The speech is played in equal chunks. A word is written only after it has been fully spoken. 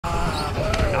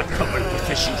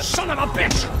Mantis, you son of a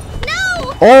bitch!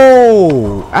 No!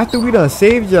 Oh, after we done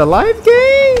saved your life,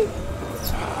 gang?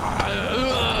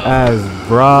 As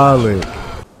brolic.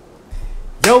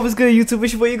 Yo, what's good, YouTube?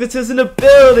 It's your boy EagleTears in the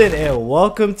building, and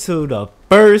welcome to the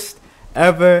first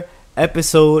ever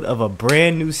episode of a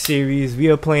brand new series.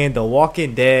 We are playing The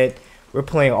Walking Dead. We're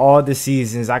playing all the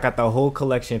seasons. I got the whole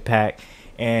collection pack,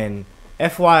 and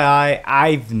FYI,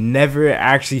 I've never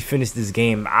actually finished this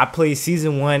game. I played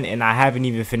season 1 and I haven't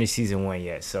even finished season 1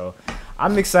 yet. So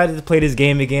I'm excited to play this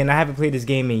game again. I haven't played this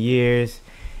game in years.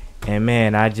 And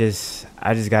man, I just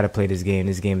gotta play this game.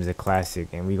 This game is a classic.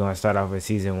 And we're gonna start off with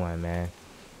season 1, man.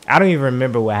 I don't even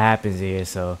remember what happens here,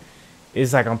 so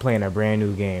it's like I'm playing a brand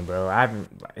new game, bro.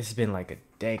 It's been like a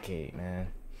decade, man.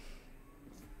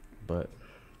 But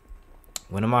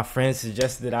one of my friends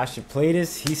suggested that I should play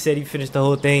this. He said he finished the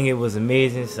whole thing. It was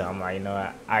amazing. So I'm like, you know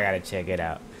what? I gotta check it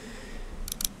out.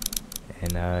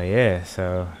 And yeah,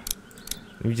 so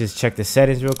let me just check the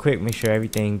settings real quick. Make sure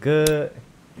everything good.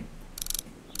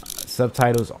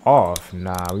 Subtitles off.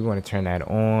 Nah, we want to turn that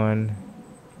on.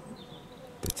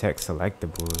 Detect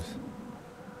selectables.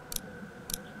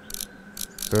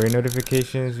 Story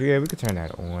notifications. Yeah, we could turn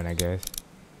that on, I guess.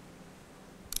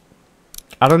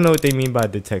 I don't know what they mean by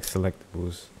detect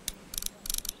selectables.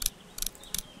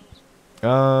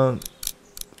 Alright,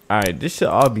 this should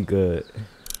all be good.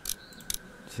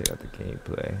 Check out the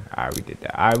gameplay. Alright, we did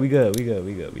that. Alright, we good. We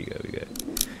good.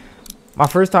 My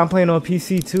first time playing on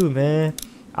PC too, man.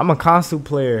 I'm a console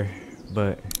player,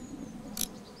 but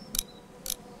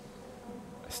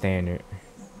standard.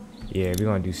 Yeah, we're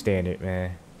gonna do standard,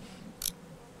 man.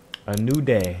 A new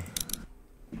day.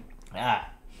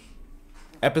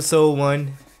 Episode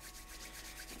 1,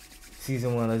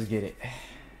 season 1. Let's get it.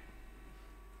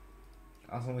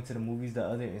 I also went to the movies the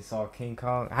other and saw King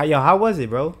Kong. How was it,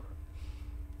 bro?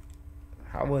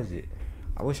 How was it?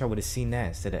 I wish I would have seen that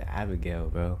instead of Abigail,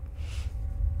 bro.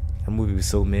 That movie was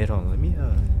so mid. Hold on, let me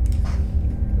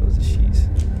close the sheets.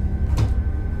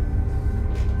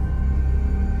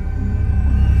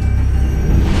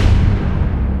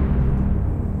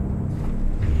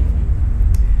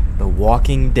 The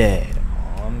Walking Dead.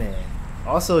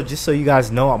 Also, just so you guys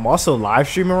know, I'm also live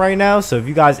streaming right now. So if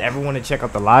you guys ever want to check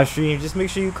out the live stream, just make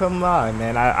sure you come live,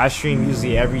 man. I stream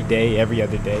usually every day, every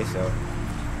other day. So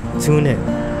tune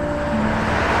in.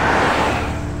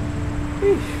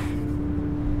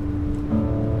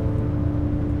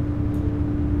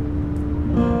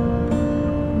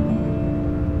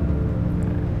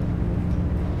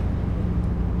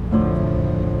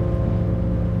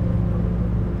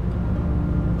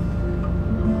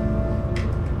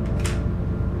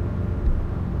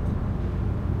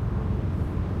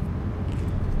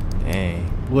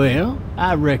 Well,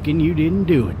 I reckon you didn't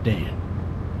do it then.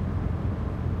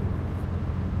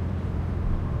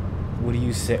 What do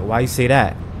you say? Why you say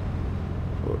that?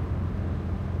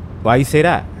 Why you say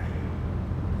that?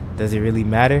 Does it really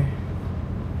matter?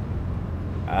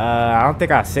 I don't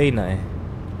think I say nothing.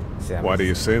 Why do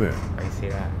you say that? Why you say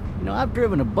that? You know, I've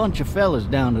driven a bunch of fellas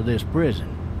down to this prison.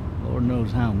 Lord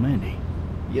knows how many.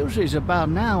 Usually it's about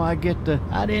now I get the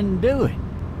I didn't do it.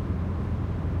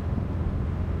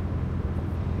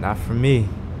 Not for me.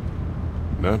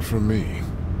 Not for me.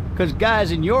 'Cause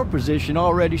guys in your position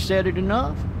already said it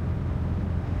enough.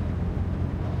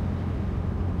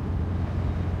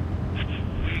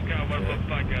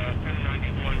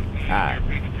 Alright,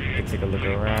 can take a look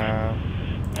around.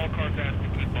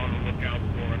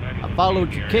 I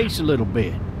followed your case a little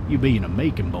bit, you being a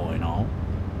Macon boy and all.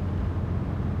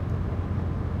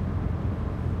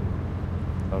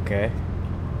 Okay.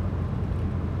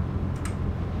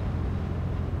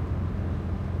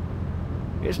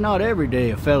 It's not every day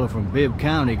a fella from Bibb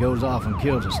County goes off and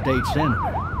kills a state senator.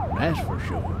 That's for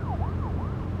sure.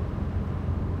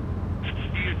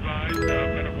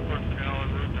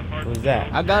 Who's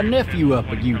that? I got a nephew up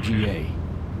at UGA.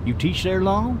 You teach there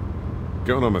long?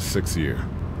 Going on my 6th year.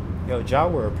 Yo,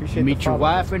 Jawa, appreciate You the meet your follow.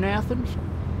 wife in Athens?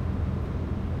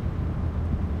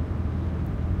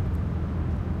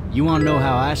 You want to know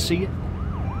how I see it?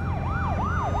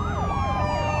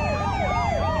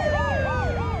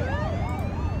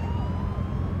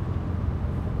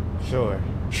 Sure.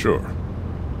 Sure.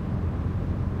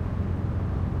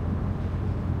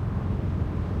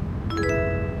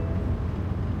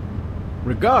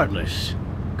 Regardless,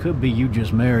 could be you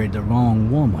just married the wrong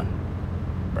woman.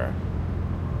 Bruh.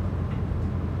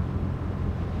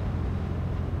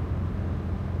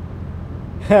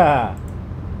 Ha!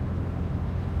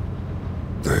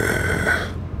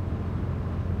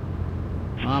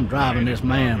 I'm driving this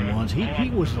man once. He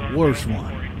was the worst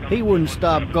one. He wouldn't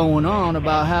stop going on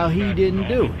about how he didn't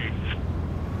do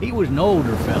it. He was an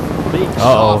older fella, big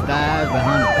soft eyes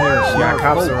behind a pair of smart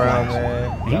cops folk around, glasses.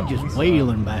 man. He just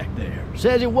wailing back there.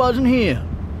 Says it wasn't him.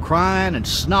 Crying and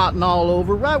snotting all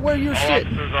over right where you're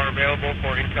sitting. Officers are available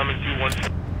for incoming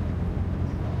 212.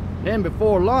 Then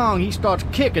before long, he starts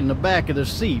kicking the back of the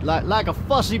seat like a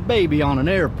fussy baby on an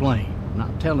airplane. And I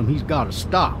tell him he's got to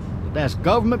stop, that that's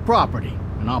government property,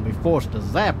 and I'll be forced to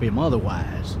zap him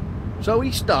otherwise. So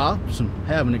he stops, and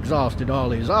having exhausted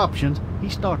all his options, he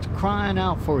starts crying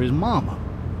out for his mama.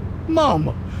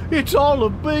 Mama, it's all a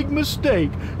big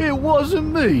mistake. It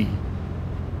wasn't me.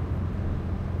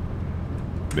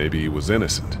 Maybe he was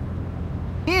innocent.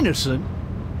 Innocent?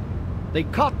 They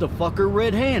caught the fucker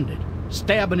red-handed,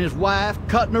 stabbing his wife,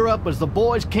 cutting her up as the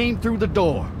boys came through the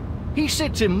door. He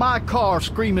sits in my car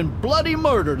screaming bloody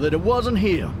murder that it wasn't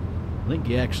him. I think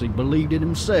he actually believed it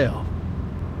himself.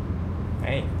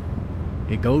 Hey.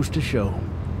 It goes to show,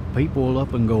 people will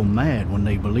up and go mad when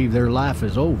they believe their life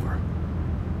is over.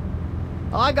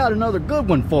 I got another good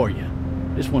one for you.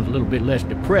 This one's a little bit less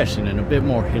depressing and a bit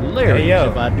more hilarious,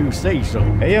 if I do say so.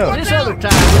 Hey, yo. This other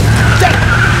time...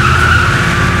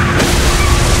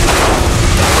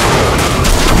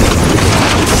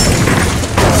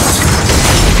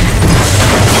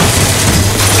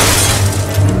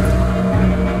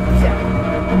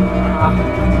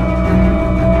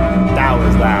 That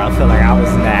was loud. I feel like I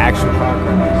was in the actual car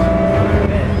crash.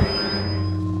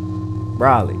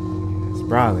 Brawley. It's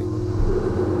Brawley.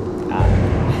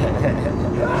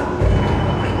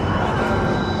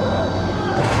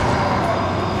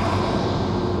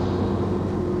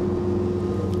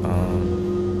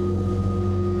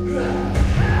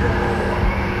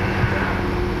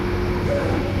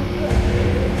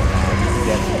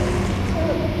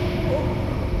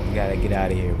 You gotta get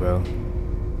out of here, bro.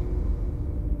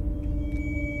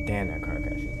 Damn, that car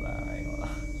crash is loud. I ain't gonna lie.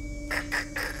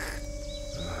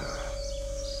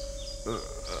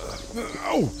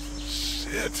 Oh,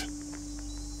 shit.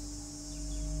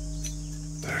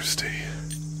 Thirsty.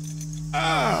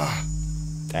 Ah!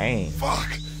 Dang. Fuck!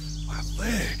 My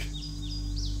leg.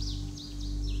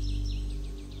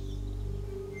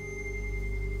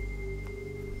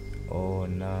 Oh,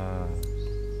 nah.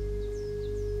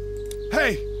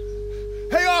 Hey!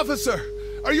 Hey, officer!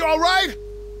 Are you alright?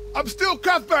 I'm still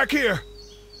cuffed back here!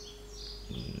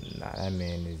 Nah, that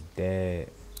man is dead.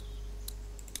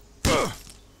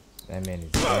 That man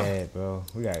is dead, bro.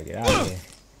 We gotta get out of here.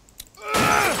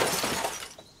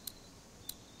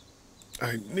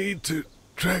 I need to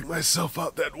drag myself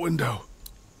out that window.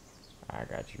 I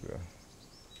got you, bro.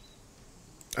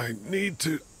 I need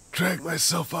to drag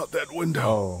myself out that window.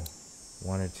 Oh,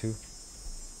 one or two?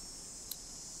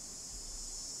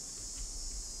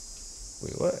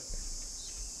 Wait, what?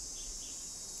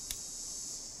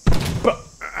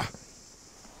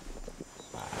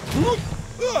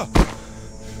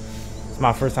 It's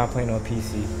my first time playing on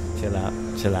PC. Chill out,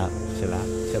 chill out, chill out,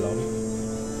 chill on me.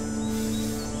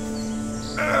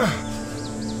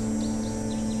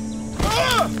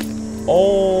 Oh.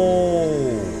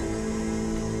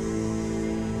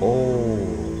 Oh.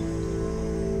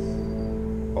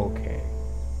 Okay.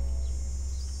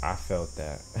 I felt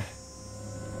that.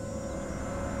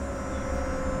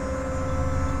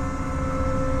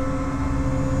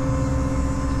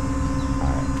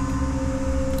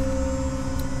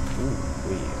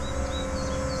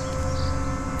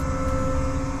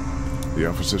 The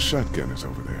officer's shotgun is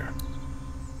over there.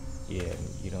 Yeah,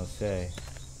 you don't say.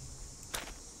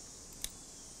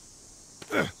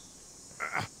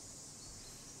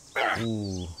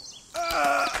 Ooh.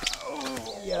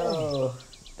 Yo.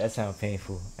 That sounds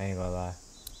painful. I ain't gonna lie.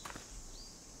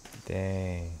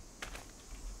 Dang.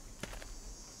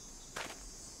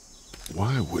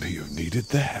 Why would he have needed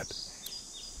that?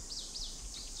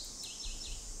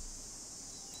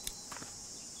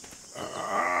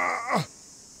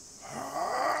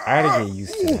 I gotta get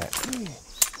used to that.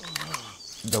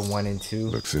 The 1 and 2.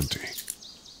 Looks empty.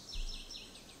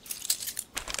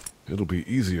 It'll be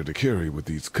easier to carry with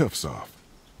these cuffs off.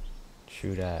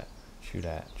 True that. True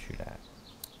that. True that.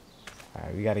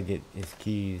 Alright, we gotta get his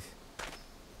keys.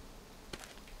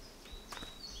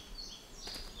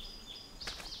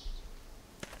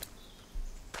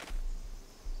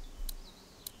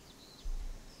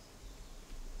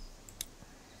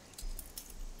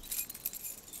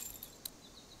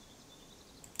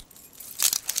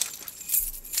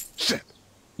 Shit!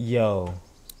 Yo.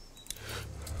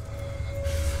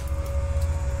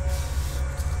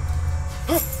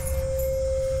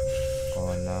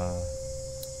 Oh nah.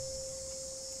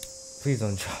 Please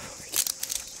don't drop him again.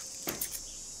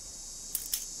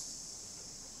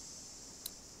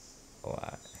 Oh,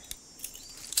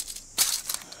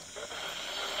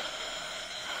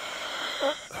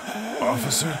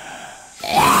 Officer?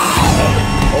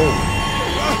 Oh.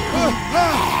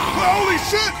 Holy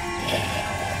shit!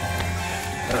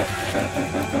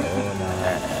 Oh no.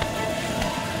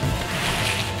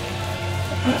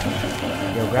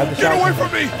 Yo, grab the shotgun. Get away from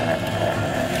me!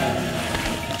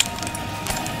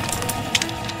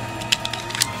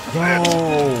 Yo!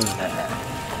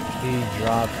 He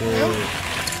dropped it.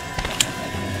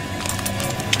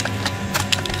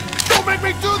 Don't make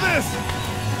me do this!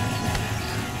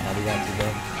 Now we got you, bro.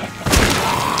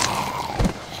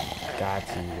 Got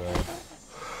you, bro.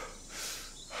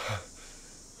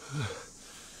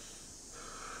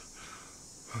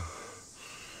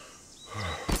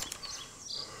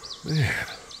 Man.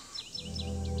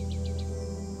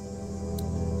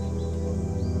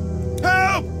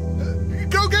 Help!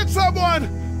 Go get someone!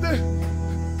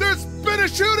 There's been a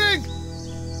shooting!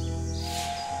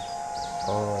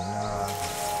 Oh, nah.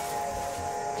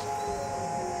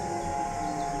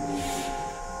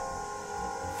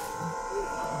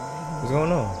 What's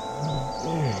going on?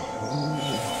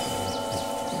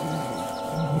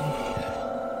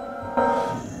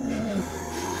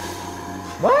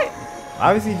 What?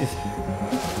 Obviously just...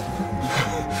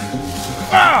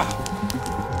 Ah!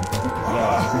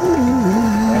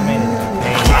 That man is in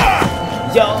pain.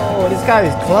 Yo, this guy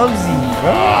is clumsy,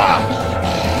 bro.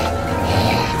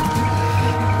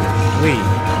 Wait.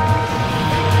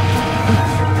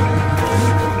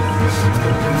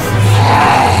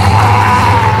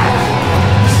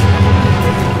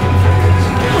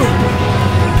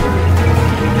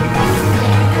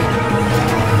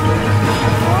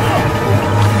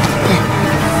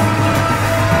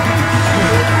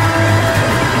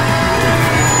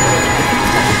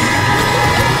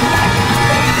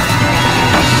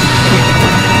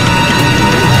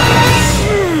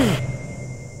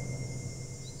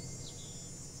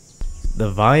 The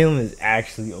volume is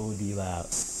actually OD loud.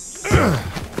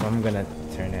 I'm gonna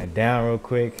turn that down real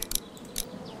quick.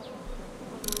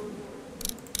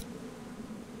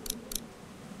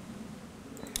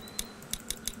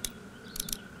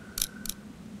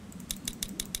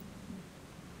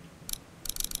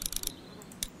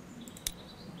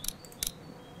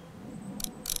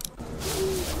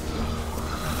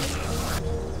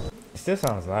 It still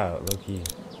sounds loud, low key.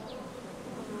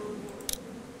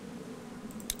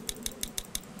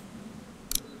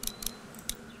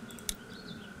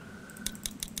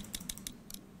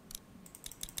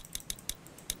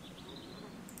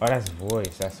 Oh, that's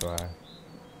voice, that's why.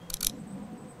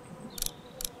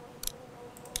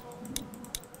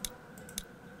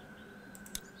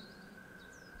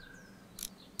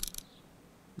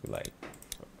 Like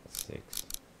 6.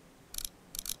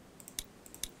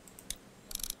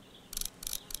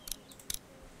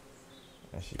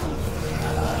 That should be.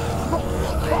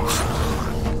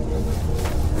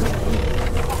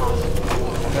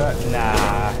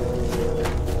 Nah.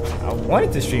 I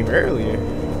wanted to stream earlier.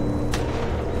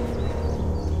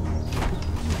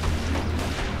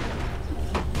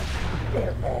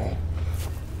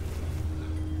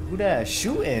 Who that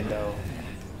shooting though?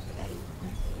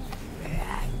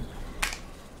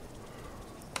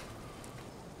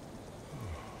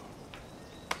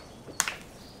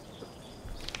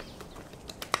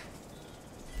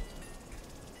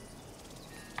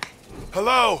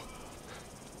 Hello?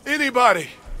 Anybody?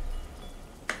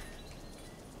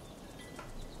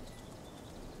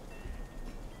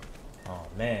 Oh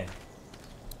man.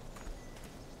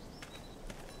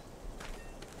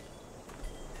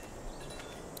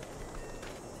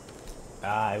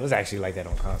 Ah, it was actually like that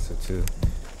on console too.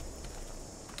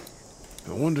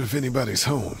 I wonder if anybody's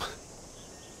home.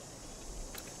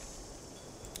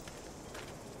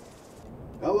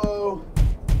 Hello?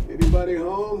 Anybody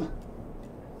home?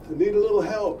 I need a little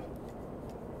help.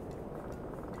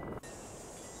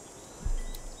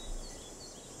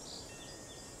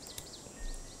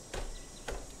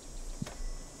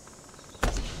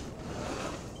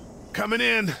 Coming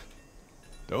in.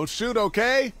 Don't shoot,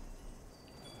 okay?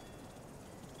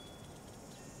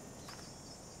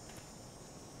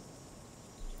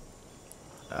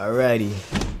 Alrighty.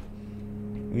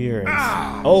 We're in.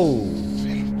 Oh!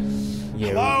 Yeah,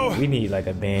 Hello? we need like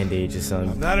a bandage or I'm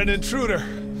something. not an intruder.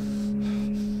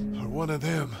 Or one of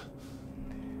them.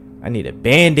 I need a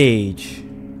bandage.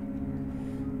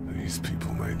 These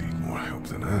people might need more help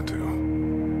than I do.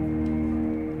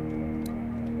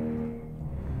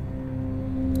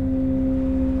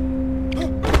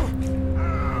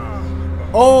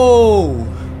 Oh!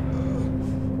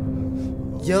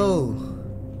 Yo.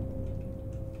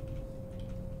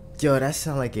 Yo, that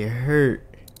sound like it hurt.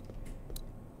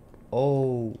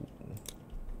 Oh.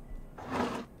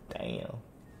 Damn.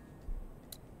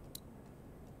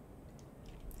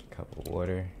 Cup of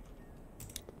water.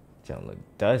 Don't look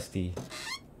dusty.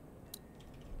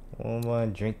 One more,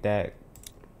 drink that.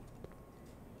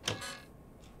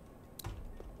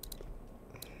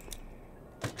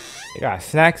 They got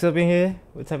snacks up in here.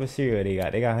 What type of cereal they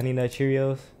got? They got Honey Nut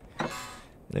Cheerios.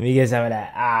 Let me get some of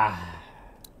that.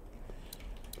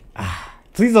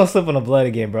 Please don't slip on the blood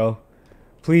again, bro.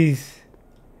 Please.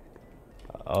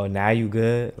 Oh, now you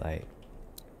good? Like.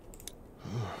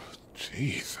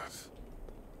 Jesus.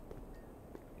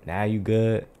 Now you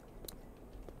good?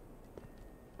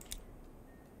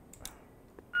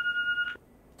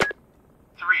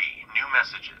 New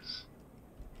messages.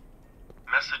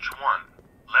 Message 1,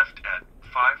 left at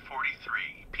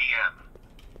 5:43 p.m.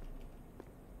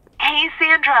 Hey,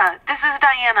 Sandra, this is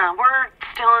Diana. We're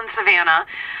still in Savannah.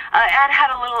 Ed had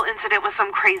a little incident with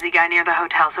some crazy guy near the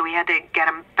hotel, so we had to get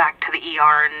him back to the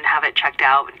ER and have it checked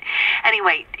out.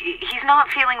 Anyway, he's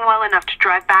not feeling well enough to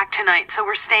drive back tonight, so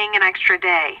we're staying an extra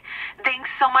day. Thanks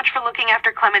so much for looking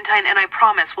after Clementine, and I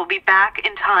promise we'll be back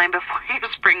in time before your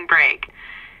spring break.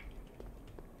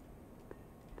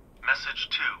 Message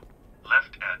 2,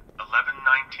 left at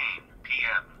 11:19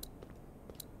 p.m.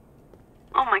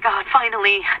 Oh my God,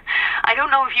 finally. I don't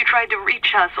know if you tried to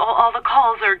reach us. All the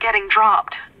calls are getting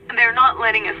dropped. They're not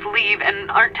letting us leave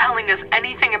and aren't telling us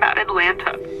anything about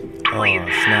Atlanta. Please,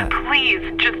 please,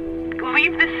 just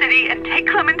leave the city and take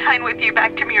Clementine with you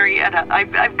back to Murrieta.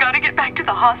 I've got to get back to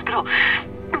the hospital.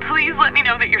 Please let me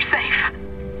know that you're safe.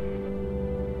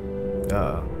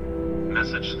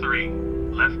 Message 3,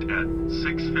 left at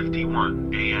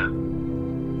 6:51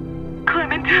 a.m.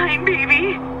 Clementine,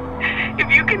 baby.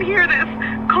 If you can hear this,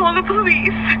 call the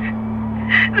police.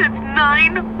 That's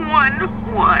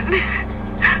 911.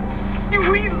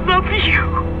 We love you.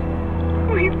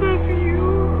 We love you.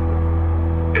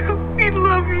 We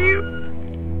love you.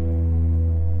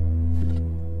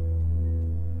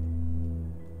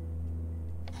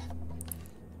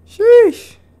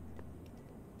 Sheesh.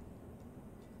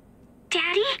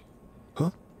 Daddy?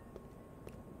 Huh?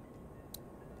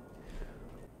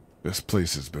 This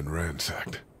place has been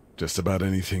ransacked. Just about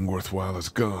anything worthwhile is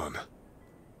gone.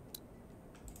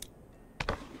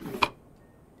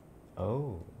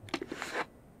 Oh.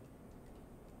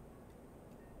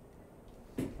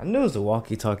 I knew it was a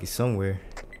walkie-talkie somewhere.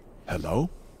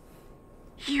 Hello?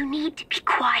 You need to be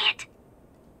quiet.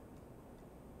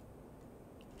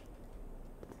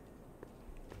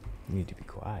 You need to be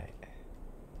quiet.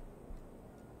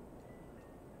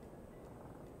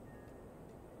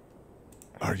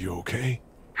 Are you okay?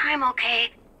 I'm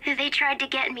okay. They tried to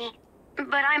get me,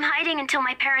 but I'm hiding until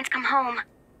my parents come home.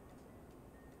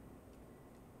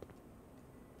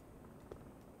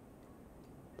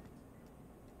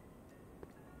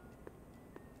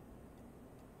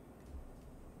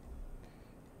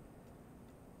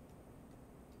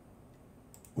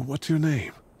 What's your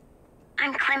name?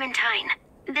 I'm Clementine.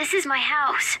 This is my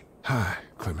house. Hi,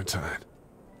 Clementine.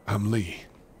 I'm Lee.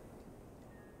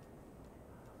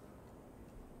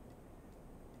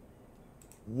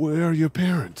 Where are your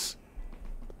parents?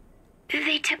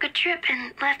 They took a trip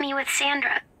and left me with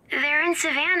Sandra. They're in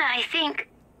Savannah, I think,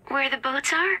 where the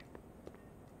boats are.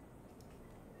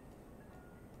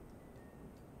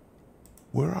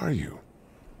 Where are you?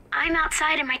 I'm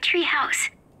outside in my treehouse.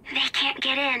 They can't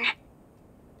get in.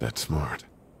 That's smart.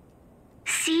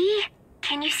 See?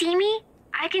 Can you see me?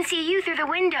 I can see you through the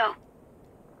window.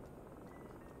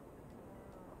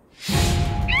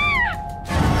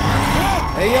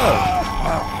 Hey, yo.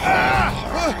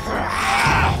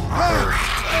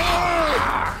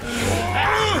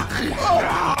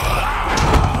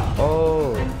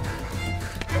 Oh.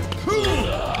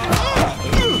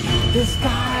 This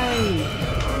guy.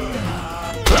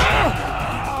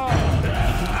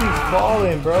 He keeps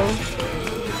falling, bro.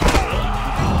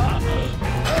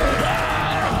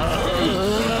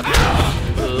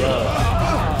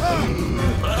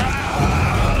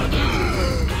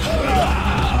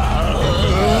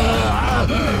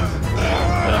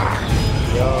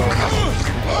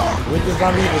 Where does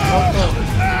zombie even come from?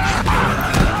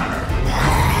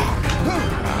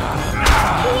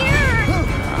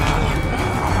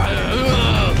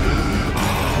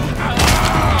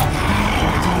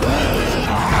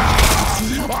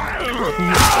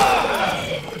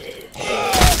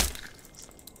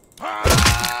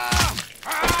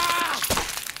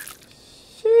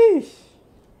 Sheesh.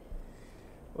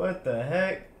 What the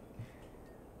heck?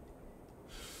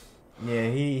 Yeah,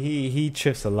 he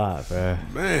trips a lot, bro.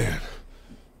 Man.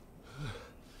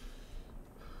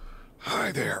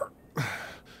 Hi there.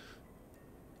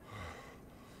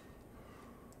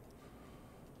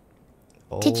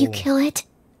 Did you kill it?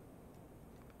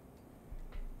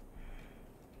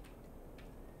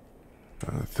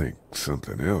 think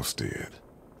something else did.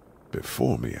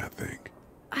 Before me, I think.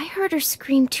 I heard her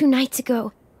scream 2 nights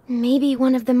ago. Maybe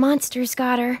one of the monsters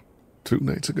got her. 2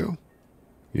 nights ago?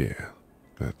 Yeah,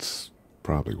 that's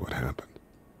probably what happened.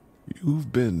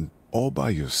 You've been all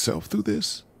by yourself through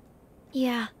this?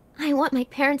 Yeah, I want my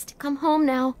parents to come home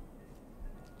now.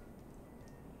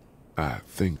 I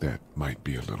think that might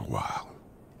be a little while,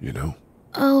 you know?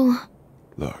 Oh.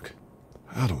 Look,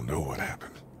 I don't know what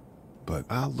happened, but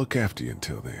I'll look after you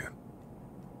until then.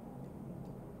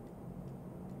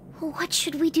 What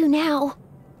should we do now?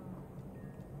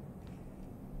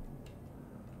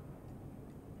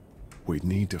 We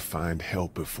need to find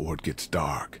help before it gets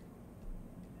dark.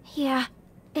 Yeah,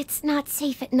 it's not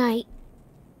safe at night.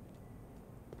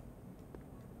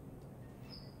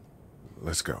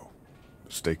 Let's go.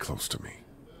 Stay close to me.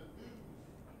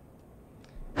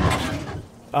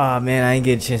 Aw, man, I didn't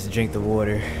get a chance to drink the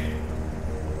water.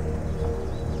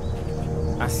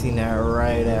 I seen that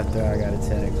right after I got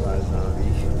attacked by a zombie.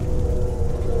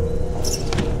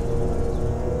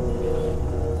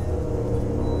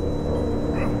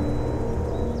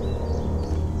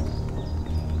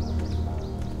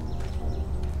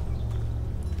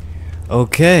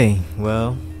 Okay,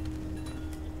 well,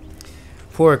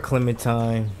 poor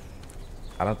Clementine.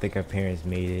 I don't think her parents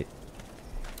made it.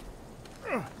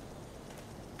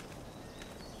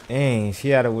 Dang, she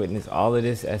had to witness all of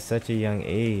this at such a young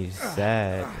age.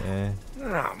 Sad, man.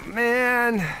 Oh,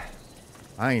 man.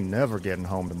 I ain't never getting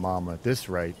home to Mama at this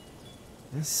rate.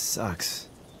 This sucks.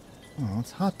 Oh,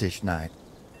 it's hot this night.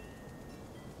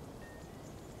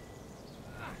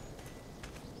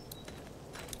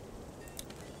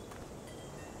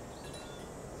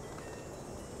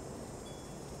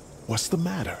 What's the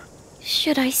matter?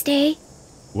 Should I stay?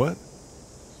 What?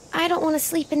 I don't want to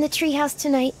sleep in the treehouse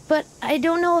tonight, but I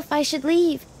don't know if I should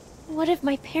leave. What if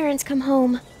my parents come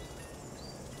home?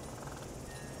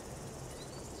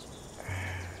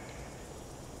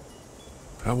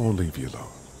 I won't leave you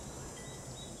alone.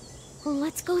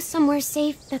 Let's go somewhere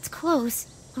safe that's close,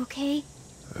 okay?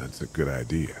 That's a good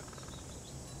idea.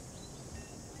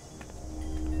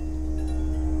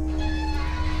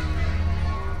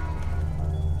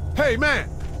 Hey, man!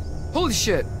 Holy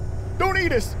shit. Don't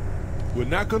eat us! We're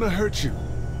not gonna hurt you.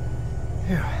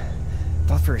 Yeah.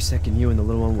 Thought for a second you and the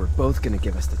little one were both gonna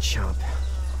give us the chomp.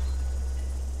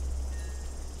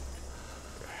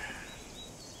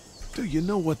 Do you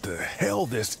know what the hell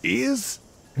this is?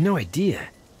 No idea.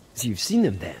 So you've seen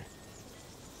them then?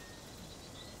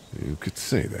 You could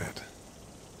say that.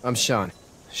 I'm Sean.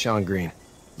 Sean Green.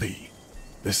 Lee,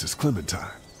 this is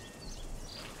Clementine.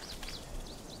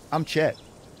 I'm Chet.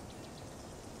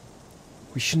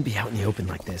 We shouldn't be out in the open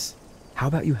like this. How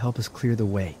about you help us clear the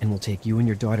way, and we'll take you and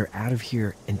your daughter out of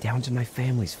here and down to my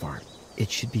family's farm.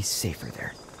 It should be safer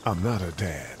there. I'm not her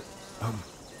dad. I'm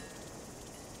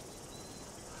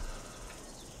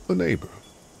a neighbor.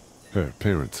 Her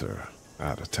parents are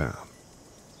out of town.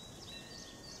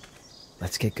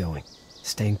 Let's get going.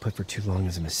 Staying put for too long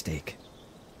is a mistake.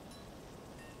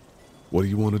 What do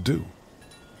you want to do?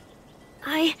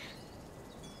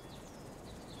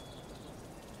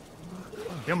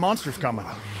 Them monsters coming.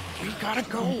 We gotta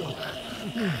go.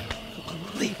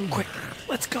 Leave, quick.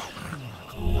 Let's go.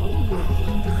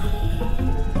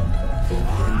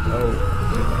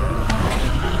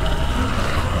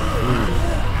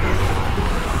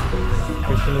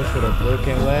 Pushing this with a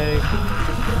broken leg.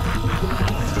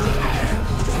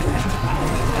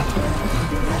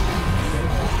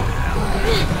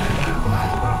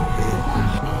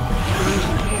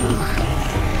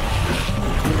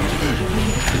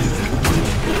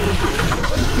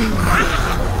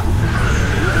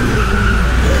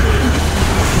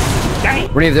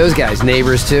 Were any of those guys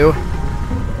neighbors too?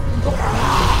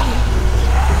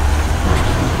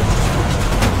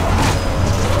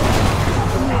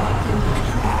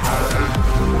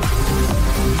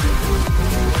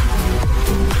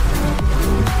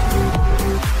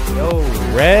 Yo,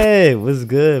 Red, what's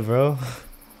good, bro?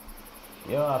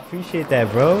 Yo, I appreciate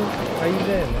that, bro. How you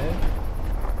been, man?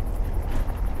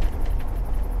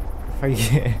 How you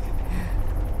been?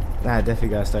 Nah, I definitely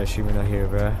gotta start streaming on here,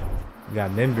 bro. We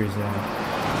got members now.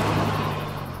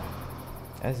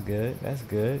 That's good. That's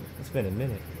good. It's been a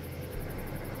minute.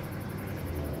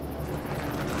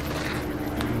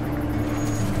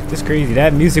 It's crazy.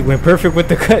 That music went perfect with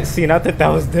the cutscene. I thought that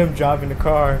was them driving the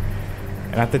car,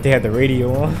 and I thought they had the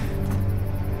radio on.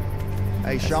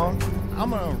 Hey, Sean, I'm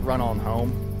gonna run on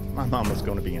home. My mama's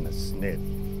gonna be in a snit.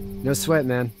 No sweat,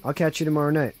 man. I'll catch you tomorrow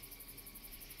night.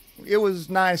 It was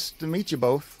nice to meet you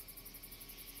both.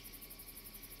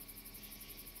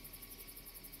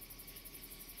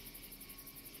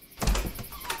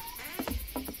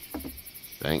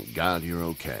 Thank God you're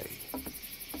okay.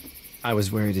 I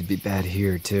was worried it'd be bad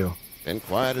here, too. Been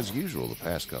quiet as usual the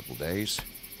past couple days.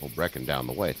 Old Brecken down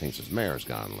the way thinks his mare's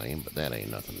gone lame, but that ain't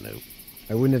nothing new.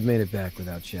 I wouldn't have made it back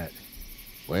without Chet.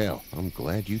 Well, I'm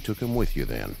glad you took him with you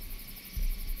then.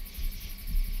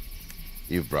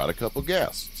 You've brought a couple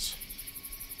guests.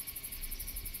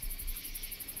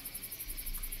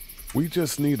 We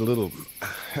just need a little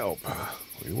help.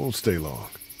 We won't stay long.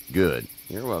 Good.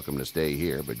 You're welcome to stay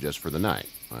here, but just for the night.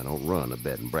 I don't run a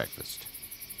bed and breakfast.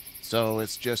 So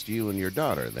it's just you and your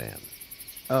daughter, then?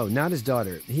 Oh, not his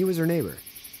daughter. He was her neighbor.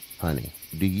 Honey,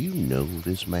 do you know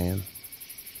this man?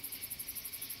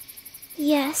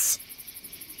 Yes.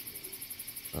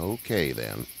 Okay,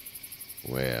 then.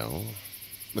 Well,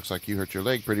 looks like you hurt your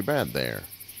leg pretty bad there.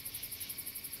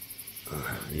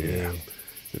 Yeah.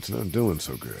 It's not doing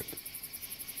so good.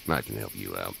 I can help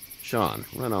you out. Sean,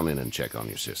 run on in and check on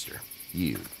your sister.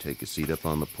 You, take a seat up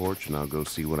on the porch and I'll go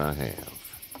see what I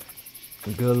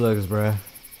have. Good looks, bruh.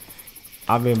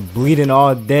 I've been bleeding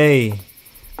all day.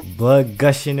 Blood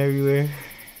gushing everywhere.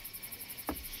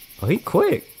 Oh, he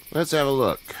quick. Let's have a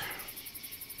look.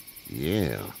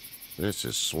 Yeah, this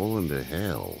is swollen to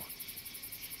hell.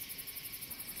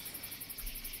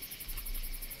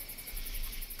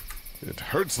 It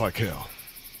hurts like hell.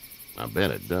 I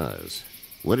bet it does.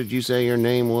 What did you say your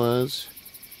name was?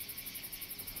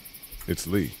 It's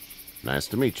Lee. Nice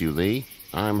to meet you, Lee.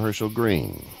 I'm Herschel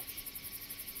Green.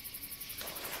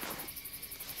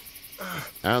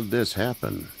 How'd this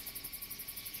happen?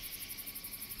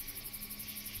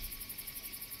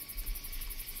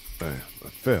 I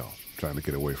fell, trying to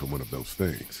get away from one of those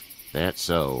things. That's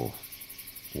so.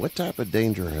 What type of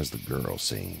danger has the girl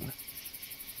seen?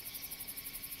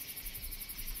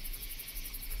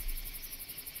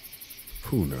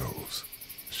 Who knows?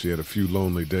 She had a few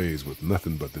lonely days with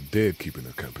nothing but the dead keeping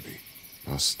her company.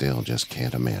 I still just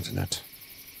can't imagine it.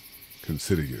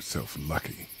 Consider yourself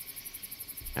lucky.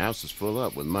 House is full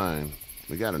up with mine.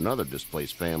 We got another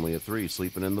displaced family of 3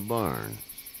 sleeping in the barn.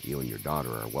 You and your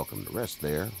daughter are welcome to rest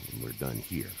there, and we're done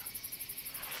here.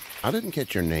 I didn't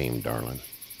catch your name, darling.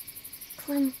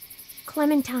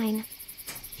 Clementine.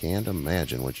 Can't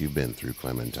imagine what you've been through,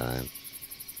 Clementine.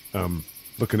 I'm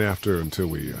looking after her until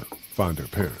we find her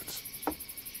parents.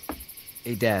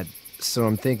 Hey, Dad, so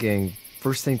I'm thinking,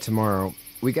 first thing tomorrow,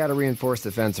 we gotta reinforce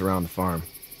the fence around the farm.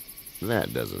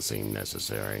 That doesn't seem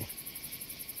necessary.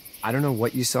 I don't know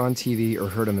what you saw on TV or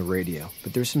heard on the radio,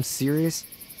 but there's some serious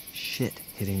shit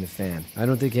hitting the fan. I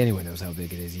don't think anyone knows how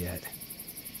big it is yet.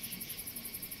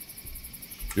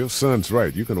 Your son's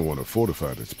right. You're gonna want to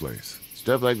fortify this place.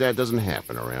 Stuff like that doesn't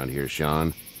happen around here,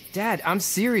 Sean. Dad, I'm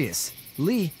serious.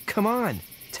 Lee, come on.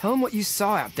 Tell him what you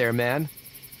saw out there, man.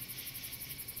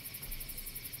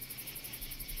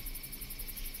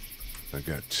 I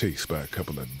got chased by a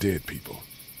couple of dead people.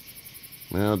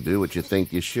 Well, do what you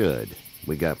think you should.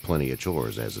 We got plenty of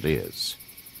chores as it is.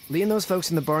 Lee and those folks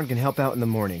in the barn can help out in the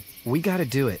morning. We gotta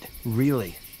do it.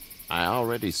 Really. I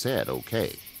already said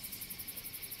okay.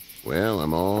 Well,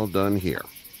 I'm all done here.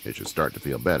 It should start to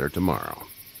feel better tomorrow.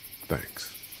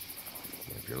 Thanks.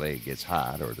 If your leg gets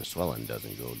hot or the swelling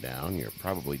doesn't go down, you're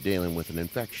probably dealing with an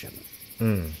infection.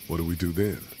 What do we do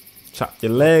then? Chop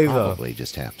your legs off. Probably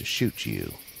just have to shoot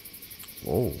you.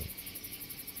 Whoa.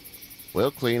 We'll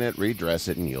clean it, redress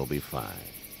it, and you'll be fine.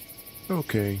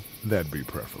 Okay, that'd be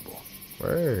preferable.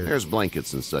 Word. There's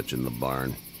blankets and such in the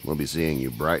barn. We'll be seeing you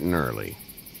bright and early.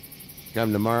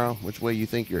 Come tomorrow, which way you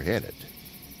think you're headed?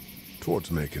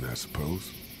 Towards Macon, I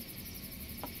suppose.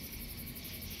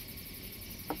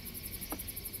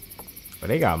 But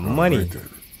they got money. Right then.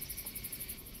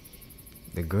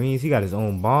 The Greens, he got his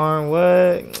own barn.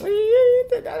 What?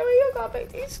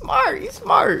 He's smart. He's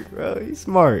smart, bro. He's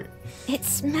smart. It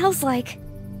smells like...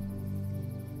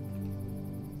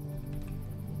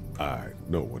 I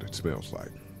know what it smells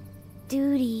like.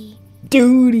 duty.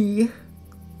 Duty.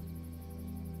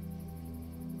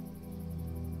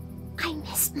 I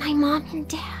missed my mom and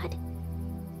dad.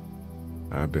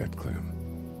 I bet,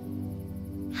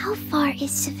 Clem. How far is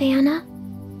Savannah?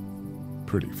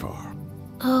 Pretty far.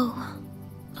 Oh,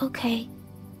 okay.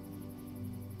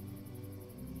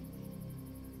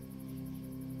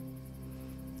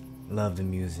 Love the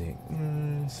music.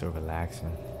 So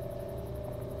relaxing.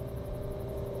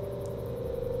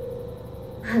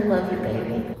 I love you,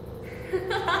 baby.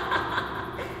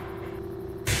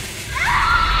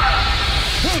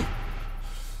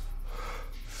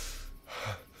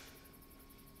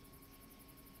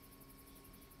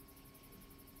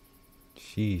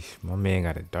 Sheesh, my man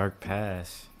got a dark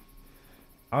past.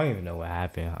 I don't even know what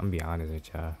happened. I'm gonna be honest with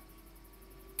y'all.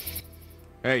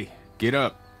 Hey, get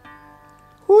up.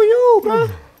 Who you, bro?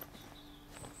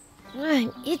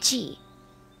 I'm itchy.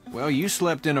 Well, you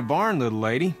slept in a barn, little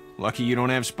lady. Lucky you don't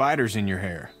have spiders in your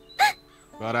hair.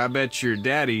 But I bet your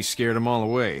daddy scared them all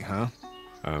away, huh?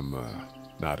 I'm,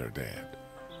 not her dad.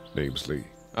 Name's Lee.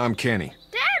 I'm Kenny.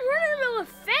 Dad, we're in the middle of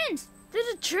a fence. There's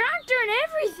a tractor and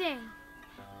everything.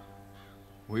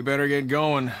 We better get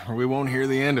going, or we won't hear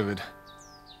the end of it.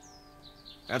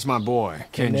 That's my boy,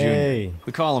 Ken Kenny. Jr.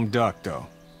 We call him Duck, though.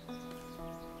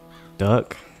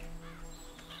 Duck?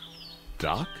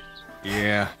 Doc?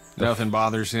 Yeah, nothing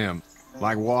bothers him.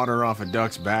 Like water off a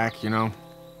duck's back, you know?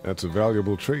 That's a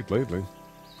valuable trait lately.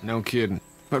 No kidding.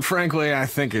 But frankly, I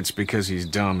think it's because he's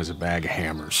dumb as a bag of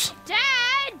hammers.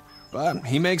 Dad! But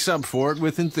he makes up for it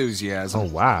with enthusiasm. Oh,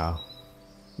 wow.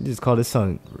 You just called his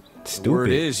son stupid. The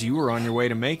word is, you were on your way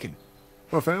to Macon.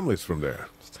 My family's from there.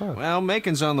 Well,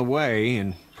 Macon's on the way,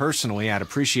 and personally, I'd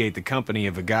appreciate the company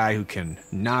of a guy who can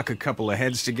knock a couple of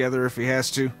heads together if he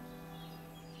has to.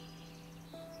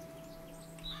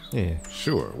 Yeah.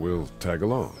 Sure, we'll tag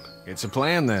along. It's a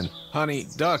plan, then. Honey,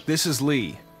 Duck, this is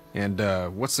Lee. And,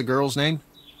 what's the girl's name?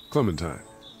 Clementine.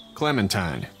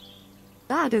 Clementine.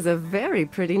 That is a very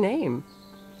pretty name.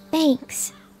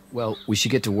 Thanks. Well, we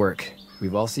should get to work.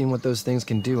 We've all seen what those things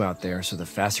can do out there, so the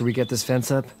faster we get this fence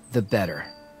up, the better.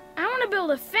 I want to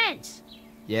build a fence.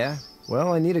 Yeah?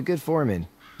 Well, I need a good foreman.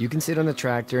 You can sit on the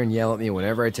tractor and yell at me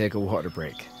whenever I take a water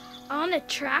break. On a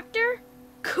tractor?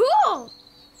 Cool!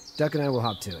 Duck and I will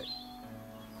hop to it.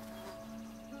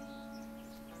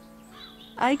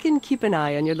 I can keep an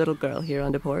eye on your little girl here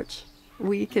on the porch.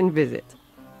 We can visit.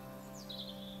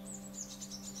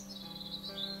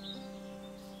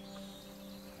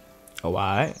 Oh,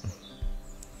 alright.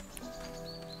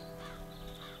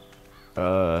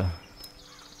 Alright,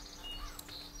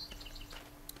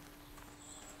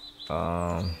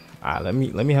 let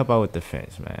me help out with the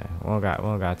fence, man. We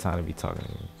don't got time to be talking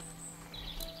to you.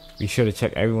 Be sure to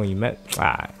check everyone you met.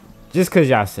 Alright. Just cause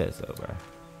y'all said so, bro.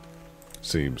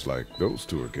 Seems like those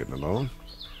two are getting along.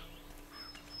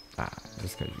 Alright,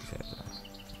 just cause you said so.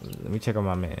 Let me check on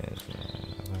my man.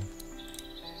 Man.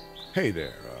 Hey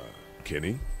there,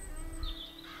 Kenny.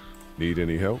 Need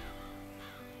any help?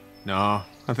 No,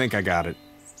 I think I got it.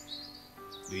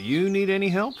 Do you need any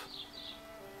help?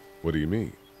 What do you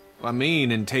mean? I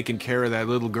mean, in taking care of that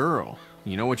little girl.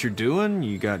 You know what you're doing?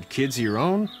 You got kids of your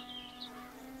own?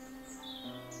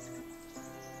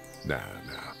 Nah,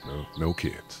 no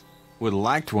kids. Would've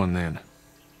liked one then.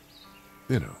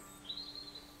 You know.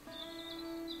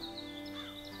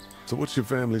 So what's your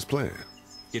family's plan?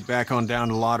 Get back on down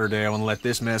to Lauderdale and let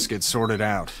this mess get sorted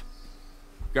out.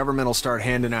 Government will start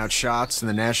handing out shots and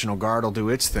the National Guard will do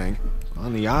its thing.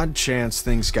 On the odd chance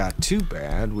things got too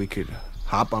bad, we could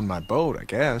hop on my boat, I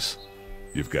guess.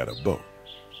 You've got a boat.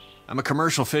 I'm a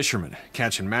commercial fisherman,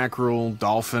 catching mackerel,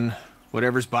 dolphin,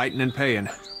 whatever's biting and paying.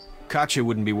 Katya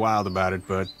wouldn't be wild about it,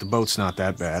 but the boat's not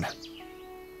that bad.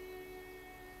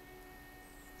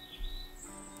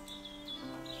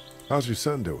 How's your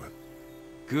son doing?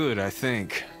 Good, I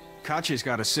think. Katya's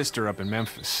got a sister up in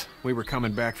Memphis. We were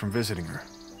coming back from visiting her.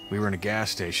 We were in a gas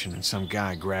station and some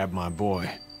guy grabbed my boy.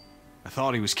 I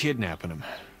thought he was kidnapping him.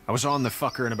 I was on the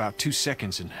fucker in about 2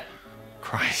 seconds and...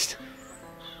 Christ.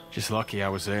 Just lucky I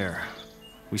was there.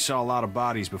 We saw a lot of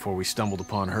bodies before we stumbled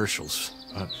upon Herschel's.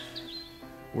 But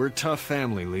we're a tough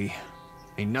family, Lee.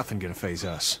 Ain't nothing gonna faze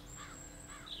us.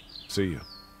 See you.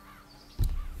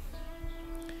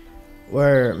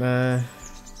 Word, man.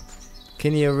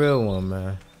 Kenny a real one,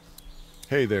 man.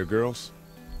 Hey there, girls.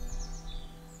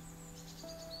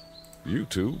 You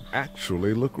two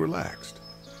actually look relaxed.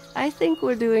 I think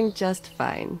we're doing just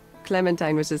fine.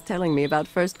 Clementine was just telling me about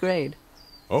first grade.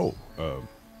 Oh,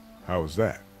 how was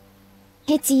that?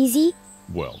 It's easy.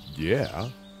 Well, yeah.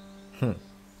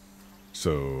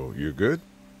 So, you're good?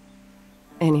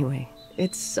 Anyway,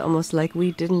 it's almost like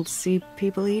we didn't see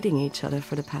people eating each other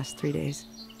for the past 3 days.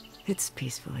 It's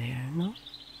peaceful here, no?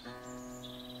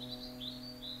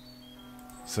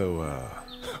 So,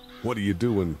 what do you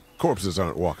do when corpses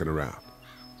aren't walking around?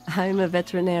 I'm a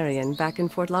veterinarian back in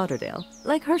Fort Lauderdale.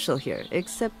 Like Herschel here,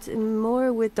 except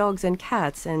more with dogs and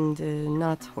cats and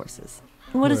not horses.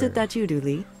 What is it that you do,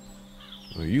 Lee?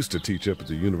 I used to teach up at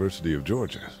the University of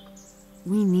Georgia.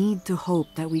 We need to hope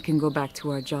that we can go back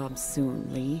to our jobs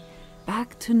soon, Lee.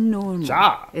 Back to normal.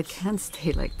 Jobs? It can't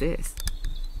stay like this.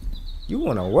 You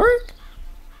wanna work?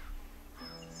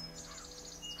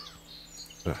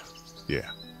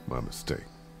 Yeah, my mistake.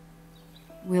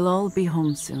 We'll all be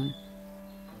home soon.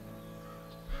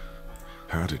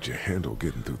 How did you handle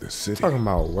getting through the city? Talking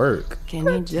about work.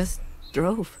 Kenny just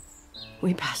drove.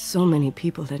 We passed so many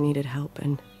people that needed help,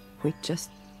 and we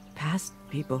just passed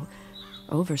people.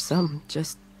 over some.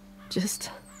 Just...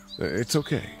 It's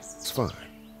okay. It's fine.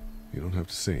 You don't have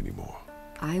to say anymore.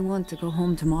 I want to go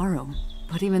home tomorrow.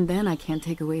 But even then, I can't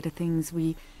take away the things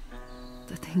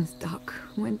Doc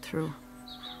went through.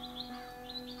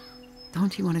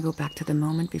 Don't you want to go back to the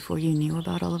moment before you knew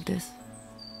about all of this?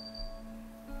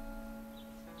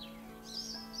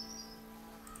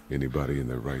 Anybody in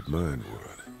their right mind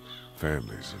would.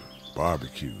 Families and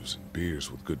barbecues and beers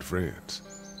with good friends.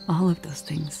 All of those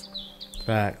things.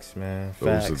 Facts, man.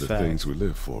 Those are the things we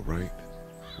live for, right?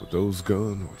 With those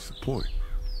gone, what's the point?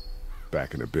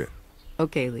 Back in a bit.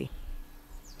 Okay, Lee.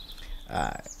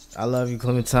 Alright. I love you,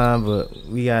 Clementine, but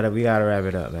we gotta wrap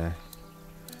it up, man.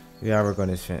 We gotta work on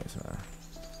this fence, man.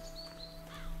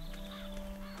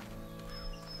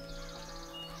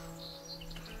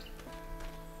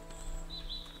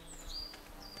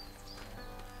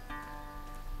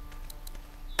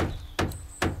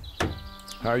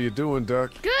 How you doing,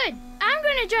 Duck? Good. I'm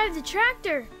gonna drive the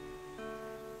tractor.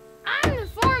 I'm the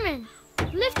foreman.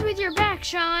 Lift with your back,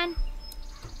 Sean.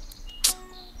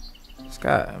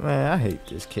 Scott, man, I hate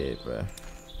this kid, bro.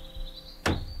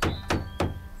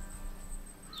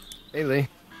 Hey, Lee.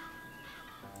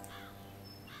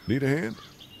 Need a hand?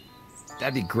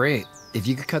 That'd be great. If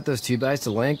you could cut those 2x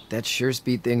to length, that'd sure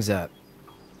speed things up.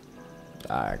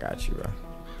 I got you, bro.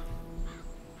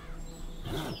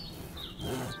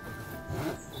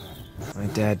 My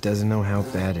dad doesn't know how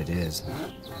bad it is.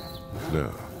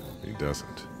 No, he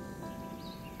doesn't.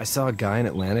 I saw a guy in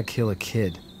Atlanta kill a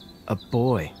kid. A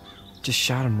boy. Just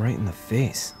shot him right in the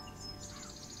face.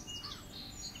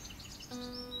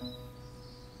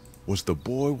 Was the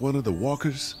boy one of the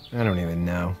walkers? I don't even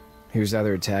know. He was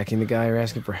either attacking the guy or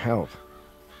asking for help.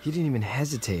 He didn't even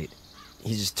hesitate.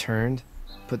 He just turned,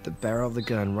 put the barrel of the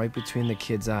gun right between the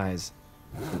kid's eyes,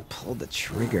 and pulled the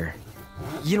trigger.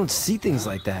 You don't see things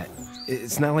like that.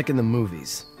 It's not like in the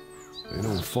movies. They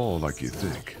don't fall like you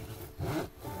think.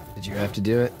 Did you have to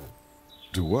do it?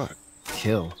 Do what?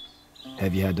 Kill.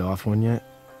 Have you had to off one yet?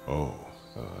 Oh,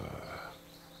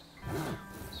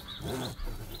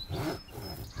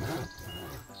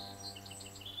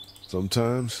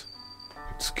 sometimes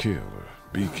it's kill or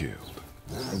be killed.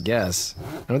 I guess.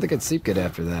 I don't think I'd sleep good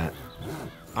after that.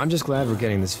 I'm just glad we're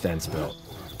getting this fence built.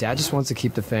 Dad just wants to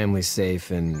keep the family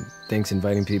safe and thinks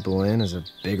inviting people in is a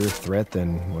bigger threat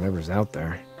than whatever's out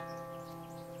there.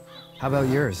 How about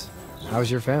yours? How's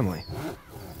your family?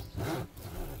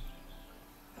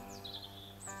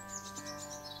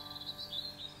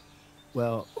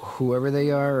 Well, whoever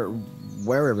they are,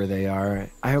 wherever they are,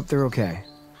 I hope they're okay.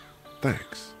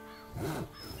 Thanks.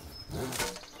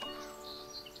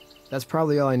 That's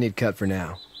probably all I need cut for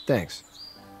now. Thanks.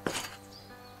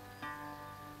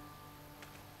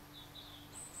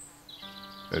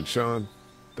 And Sean,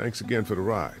 thanks again for the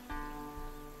ride.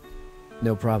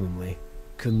 No problem, Lee.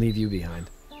 Couldn't leave you behind.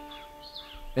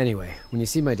 Anyway, when you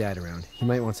see my dad around, he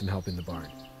might want some help in the barn.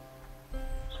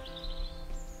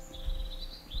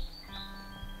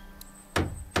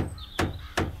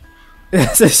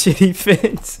 That's a shitty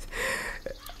fence.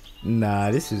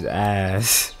 Nah, this is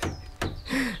ass.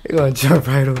 You're gonna jump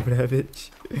right over that bitch.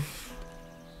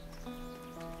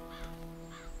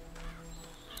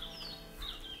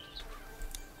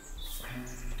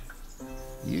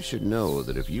 You should know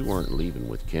that if you weren't leaving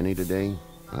with Kenny today,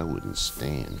 I wouldn't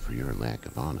stand for your lack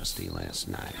of honesty last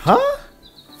night. Huh?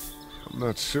 I'm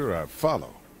not sure I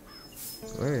follow.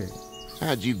 Wait.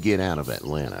 How'd you get out of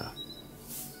Atlanta?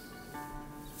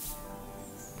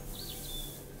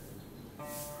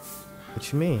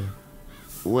 What you mean?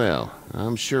 Well,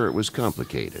 I'm sure it was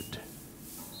complicated.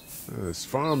 This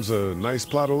farm's a nice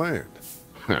plot of land.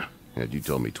 Huh. Had you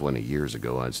told me 20 years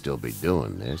ago I'd still be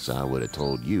doing this, I would have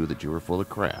told you that you were full of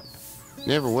crap.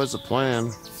 Never was the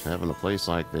plan, having a place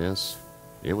like this.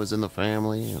 It was in the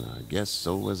family, and I guess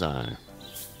so was I.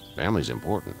 Family's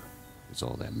important. It's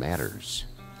all that matters.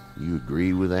 You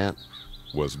agree with that?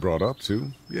 Was brought up to,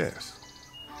 yes.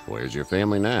 Where's your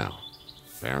family now?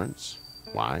 Parents?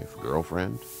 Wife?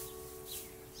 Girlfriend?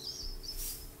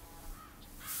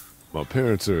 My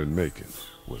parents are in Macon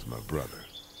with my brother.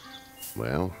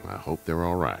 Well, I hope they're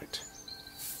all right.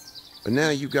 But now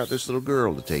you've got this little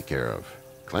girl to take care of.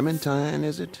 Clementine,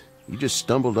 is it? You just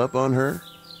stumbled up on her?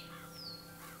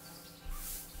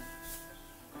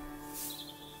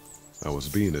 I was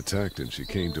being attacked and she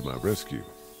came to my rescue.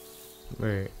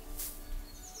 Wait.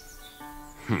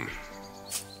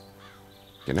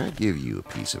 Can I give you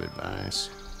a piece of advice?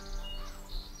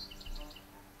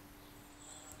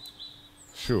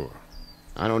 Sure.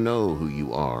 I don't know who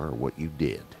you are or what you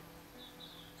did.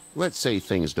 Let's say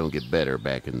things don't get better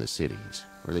back in the cities,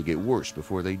 or they get worse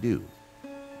before they do.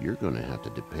 you're gonna have to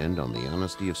depend on the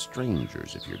honesty of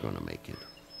strangers if you're gonna make it.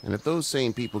 And if those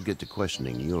same people get to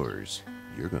questioning yours,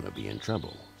 you're gonna be in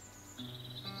trouble.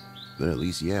 Then at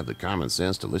least you have the common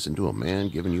sense to listen to a man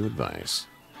giving you advice.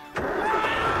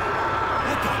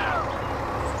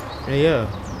 Yeah.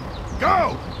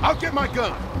 Go! I'll get my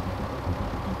gun!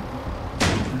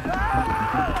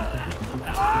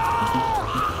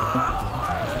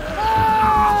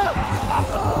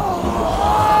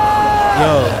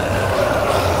 Yo.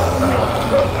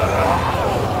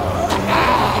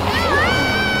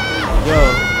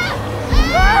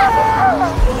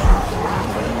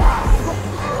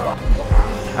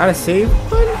 How to save?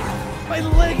 My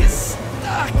leg is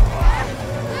stuck.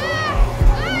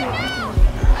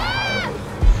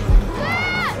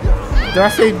 Do I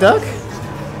save Duck?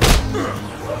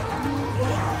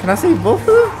 Can I save both of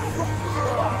them?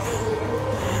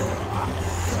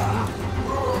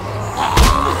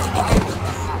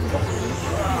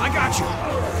 I got you.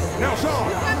 Now, so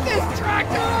Get this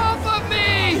tractor off of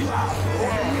me!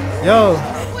 Yo.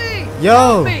 Please!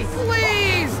 Yo. Help me,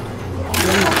 please!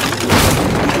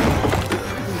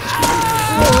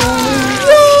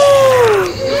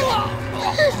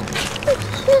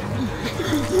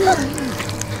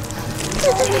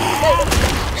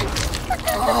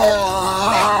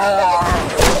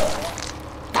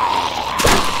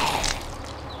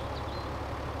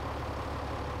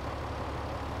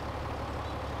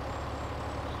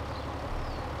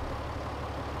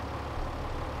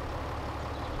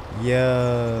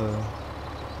 Yo.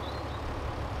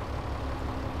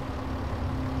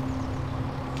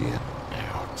 Get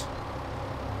out.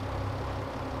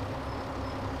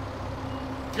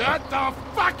 Get the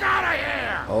fuck out of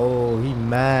here! Oh, he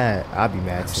mad. I'll be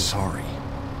mad too. sorry.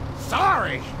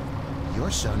 Sorry?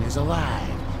 Your son is alive.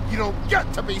 You don't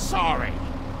get to be sorry.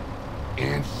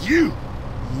 And you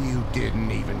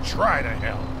didn't even try to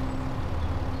help.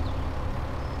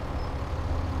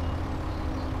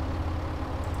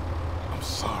 I'm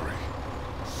sorry.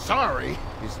 Sorry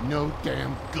is no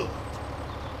damn good.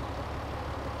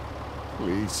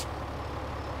 Please,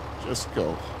 just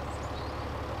go.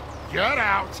 Get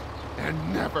out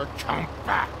and never come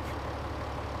back.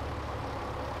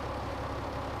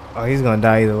 Oh, he's gonna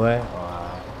die either way.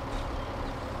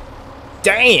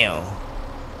 Damn.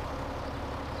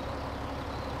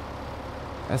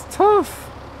 That's tough.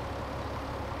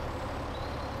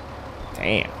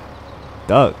 Damn.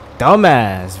 Duck.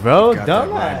 Dumbass, bro. Got that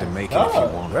ride Dumbass. to make it if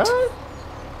you want it. Bro.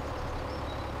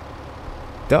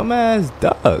 Dumbass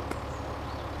Duck.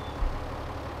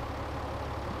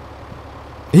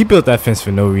 He built that fence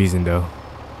for no reason, though.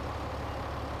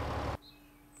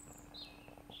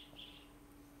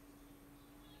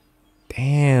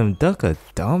 Damn, Duck a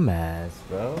dumbass,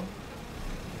 bro.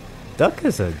 Duck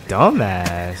is a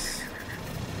dumbass.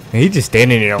 And he just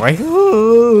standing there like,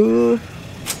 ooh.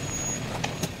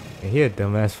 And he a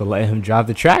dumbass for letting him drive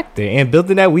the tractor and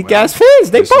building that weak ass fence.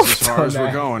 They both as far as we're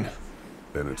dumbass. going.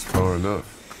 Then it's far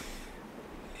enough.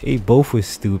 They both was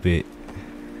stupid.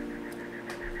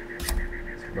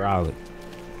 Probably.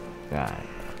 God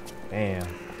damn.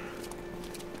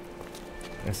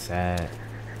 That's sad.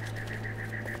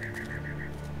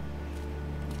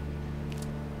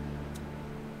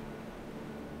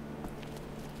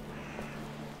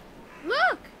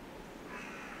 Look!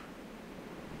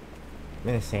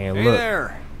 Man saying, Hey look.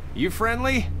 there. You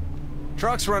friendly?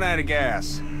 Truck's run out of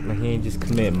gas. Like he ain't just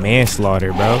commit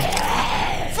manslaughter, bro.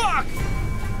 Fuck!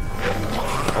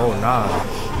 Oh nah.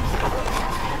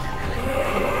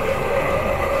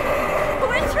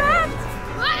 We're trapped!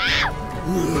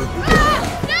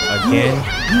 Again?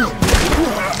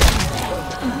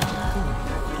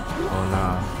 Oh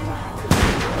nah.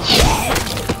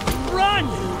 Run!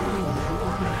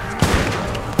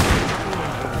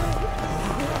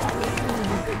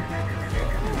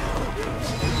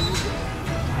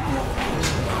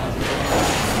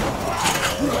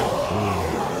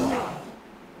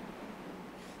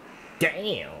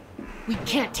 Damn. We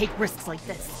can't take risks like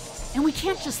this. And we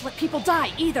can't just let people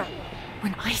die either.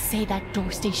 When I say that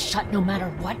door stays shut no matter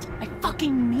what, I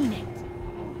fucking mean it.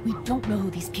 We don't know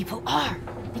who these people are.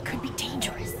 They could be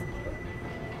dangerous.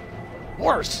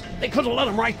 Worse, they could have let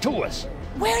them right to us.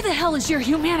 Where the hell is your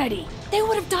humanity? They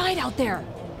would have died out there.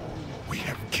 We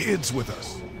have kids with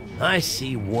us. I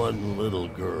see one little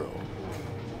girl.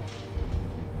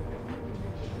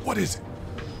 What is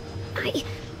it?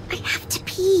 I have to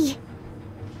pee.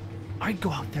 I'd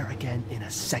go out there again in a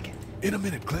second. In a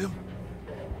minute, Clem.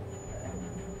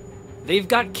 They've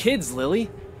got kids, Lily.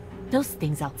 Those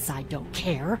things outside don't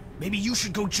care. Maybe you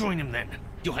should go join them then.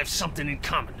 You'll have something in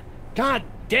common. God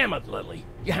damn it, Lily.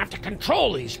 You have to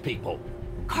control these people.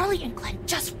 Carly and Glenn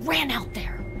just ran out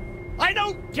there. I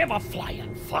don't give a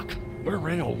flying fuck. We're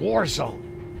in a war zone.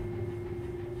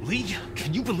 Lee,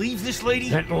 can you believe this lady?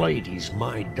 That lady's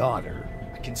my daughter.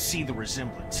 I can see the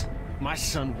resemblance. My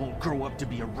son won't grow up to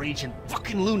be a raging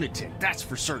fucking lunatic, that's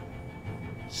for certain.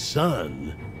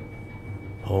 Son?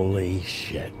 Holy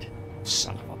shit.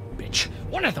 Son of a bitch.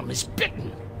 One of them is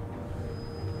bitten.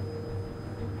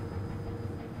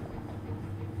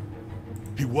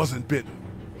 He wasn't bitten.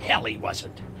 Hell, he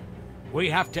wasn't. We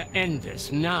have to end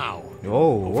this now.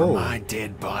 Over my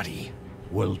dead body.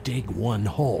 We'll dig one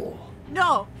hole.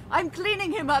 No, I'm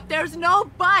cleaning him up. There's no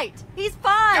bite. He's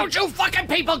fine. Don't you fucking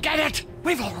people get it?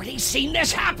 We've already seen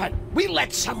this happen. We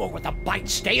let someone with a bite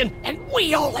stay in, and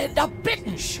we all end up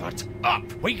bitten. Shut up.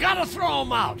 We gotta throw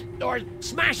him out, or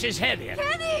smash his head in.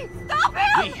 Kenny, stop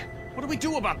him! Lee, what do we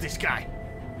do about this guy?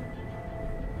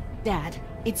 Dad,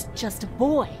 it's just a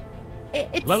boy.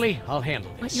 It's... Lily, I'll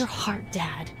handle But this. your heart,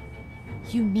 Dad.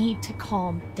 You need to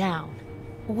calm down.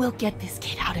 We'll get this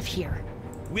kid out of here.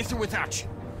 With or without you,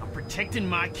 I'm protecting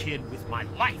my kid with my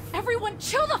life. Everyone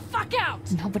chill the fuck out!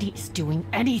 Nobody is doing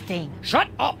anything. Shut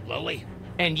up, Lily.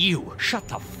 And you, shut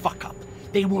the fuck up.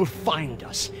 They will find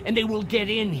us, and they will get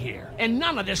in here, and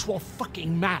none of this will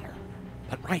fucking matter.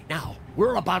 But right now,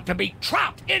 we're about to be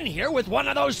trapped in here with one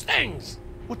of those things.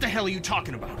 What the hell are you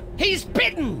talking about? He's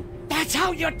bitten! That's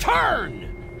how you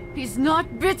turn! He's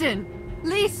not bitten.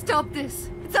 Lee, stop this.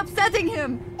 It's upsetting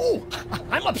him. Oh,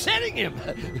 I'm upsetting him.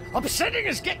 Upsetting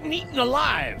is getting eaten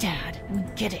alive. Dad, we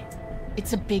get it.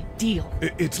 It's a big deal.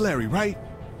 It's Larry, right?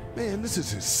 Man, this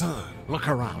is his son. Look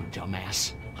around,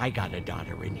 dumbass. I got a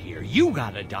daughter in here. You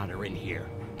got a daughter in here.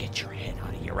 Get your head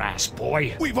out of your ass,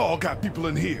 boy. We've all got people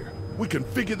in here. We can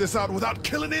figure this out without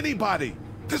killing anybody.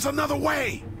 There's another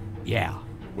way. Yeah,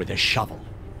 with a shovel.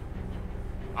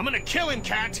 I'm gonna kill him,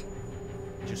 Cat.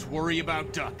 Just worry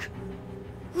about Duck.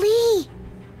 Lee!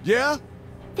 Yeah?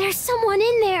 There's someone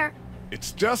in there.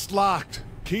 It's just locked.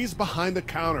 Key's behind the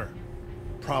counter.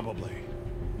 Probably.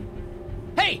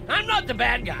 Hey, I'm not the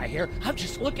bad guy here. I'm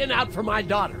just looking out for my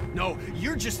daughter. No,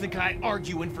 you're just the guy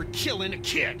arguing for killing a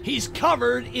kid. He's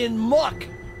covered in muck.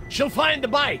 She'll find the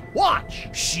bite. Watch.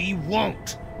 She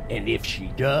won't. And if she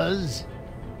does,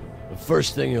 the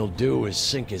first thing he'll do is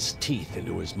sink his teeth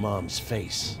into his mom's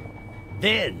face.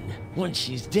 Then, once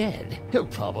she's dead, he'll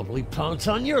probably pounce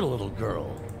on your little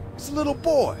girl. It's a little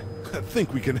boy. I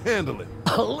think we can handle it.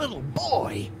 A little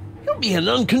boy? He'll be an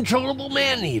uncontrollable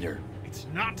man-eater. It's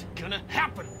not gonna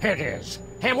happen. It is.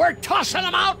 And we're tossing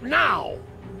him out now.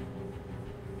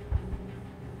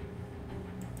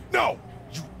 No!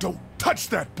 You don't touch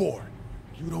that board.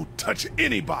 You don't touch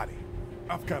anybody.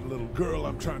 I've got a little girl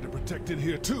I'm trying to protect in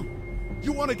here, too.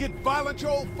 You want to get violent, you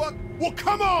old fuck? Well,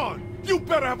 come on! You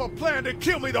better have a plan to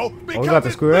kill me, though, because got to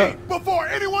it's square me up. before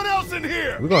anyone else in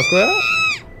here! We gonna square up?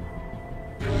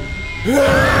 Oh.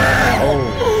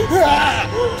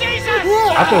 Jesus! I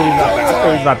thought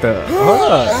we was about to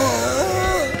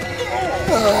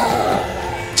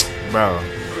Bro.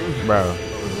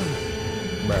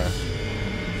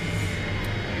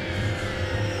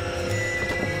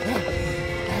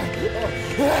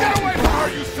 Get away from her,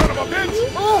 you son of a bitch!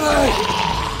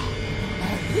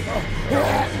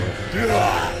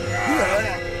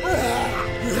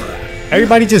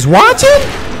 Everybody just watching?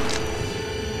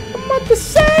 I'm about to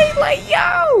say, like,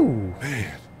 yo!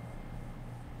 Man.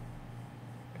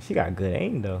 She got good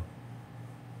aim, though.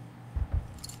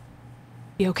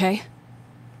 You okay?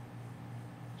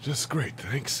 Just great,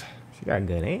 thanks. She got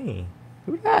good aim.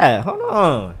 Who that? Hold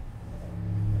on.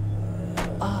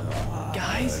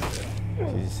 Guys? She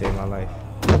just saved my life.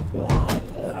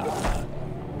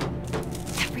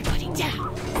 Everybody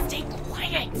down. Stay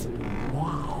quiet.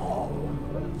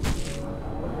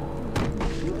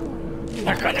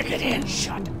 They're gonna get in.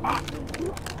 Shut up.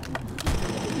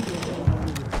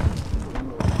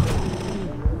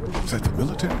 Is that the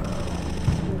military?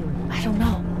 I don't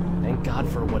know. Thank God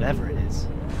for whatever it is.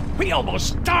 We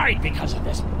almost died because of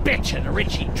this bitch and her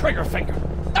itchy trigger finger.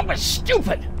 That was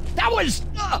stupid. That was...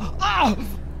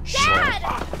 Dad!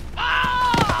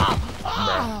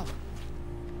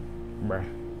 Bruh.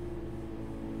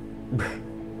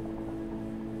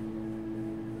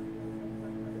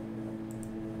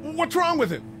 What's wrong with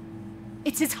him?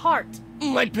 It's his heart.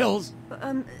 My pills.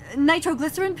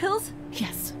 Nitroglycerin pills?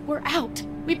 Yes, we're out.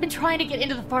 We've been trying to get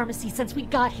into the pharmacy since we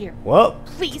got here. Well.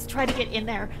 Please try to get in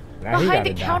there. Now he Behind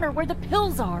the gotta counter die. where the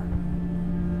pills are.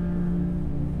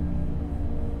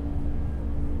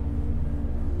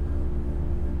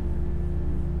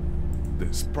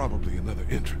 There's probably another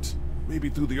entrance. Maybe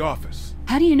through the office.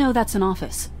 How do you know that's an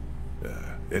office?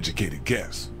 Educated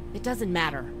guess. It doesn't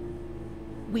matter.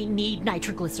 We need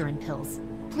nitroglycerin pills.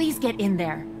 Please get in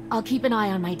there. I'll keep an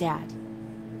eye on my dad.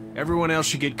 Everyone else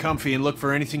should get comfy and look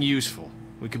for anything useful.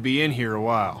 We could be in here a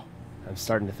while. I'm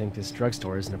starting to think this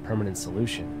drugstore isn't a permanent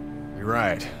solution. You're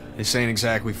right. This ain't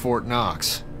exactly Fort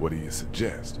Knox. What do you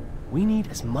suggest? We need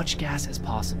as much gas as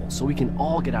possible so we can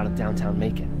all get out of downtown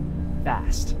Macon.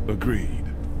 Fast. Agreed.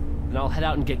 And I'll head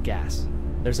out and get gas.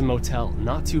 There's a motel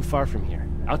not too far from here,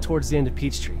 out towards the end of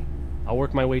Peachtree. I'll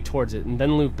work my way towards it and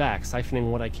then loop back,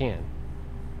 siphoning what I can.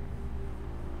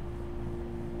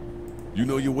 You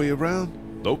know your way around?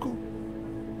 Local?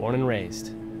 Born and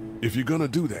raised. If you're gonna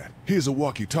do that, here's a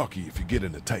walkie-talkie if you get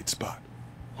in a tight spot.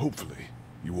 Hopefully,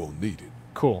 you won't need it.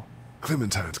 Cool.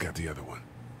 Clementine's got the other one.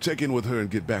 Check in with her and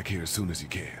get back here as soon as you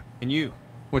can. And you?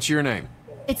 What's your name?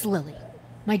 It's Lily.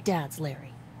 My dad's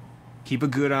Larry. Keep a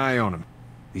good eye on him.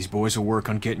 These boys will work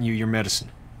on getting you your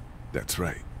medicine. That's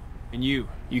right. And you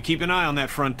keep an eye on that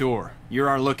front door. You're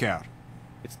our lookout.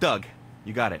 It's Doug.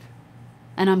 You got it.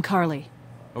 And I'm Carly.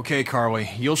 Okay, Carly.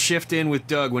 You'll shift in with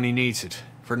Doug when he needs it.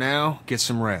 For now, get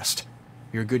some rest.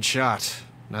 You're a good shot,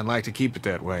 and I'd like to keep it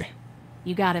that way.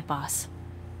 You got it, boss.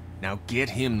 Now get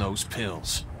him those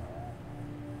pills.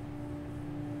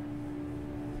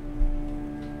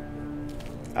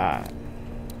 Alright.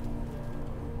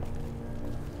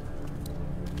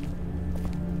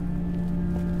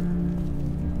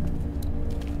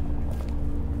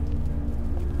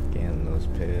 Getting those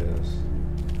pills.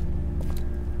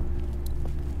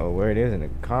 Oh, where it is in the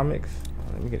comics?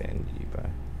 Oh, let me get an energy bar.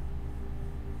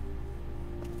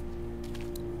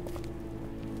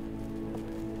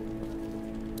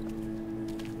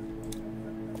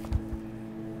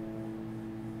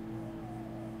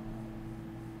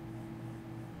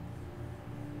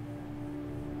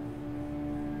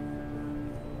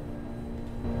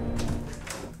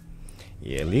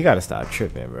 Yeah, Lee gotta stop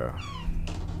tripping, bro.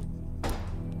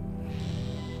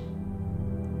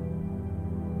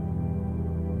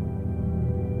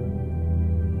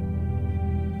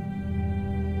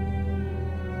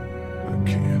 I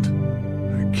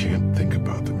can't think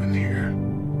about them in here.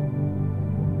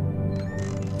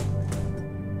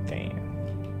 Damn.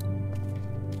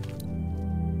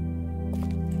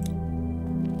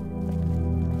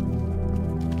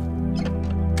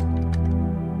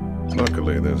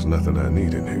 Luckily, there's nothing I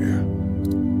need in here.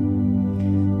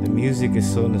 The music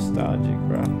is so nostalgic,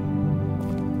 bro.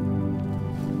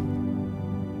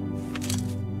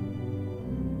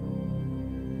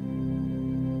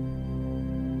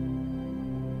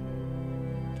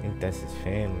 I think that's his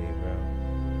family, bro.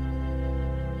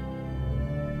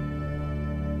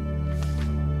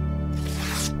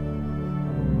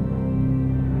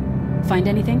 Find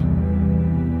anything?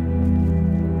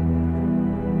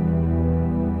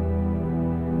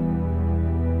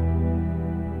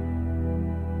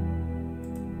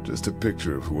 Just a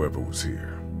picture of whoever was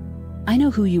here. I know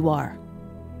who you are.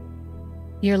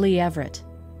 You're Lee Everett.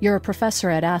 You're a professor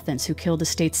at Athens who killed a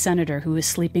state senator who was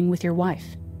sleeping with your wife.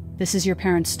 This is your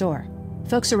parents' store.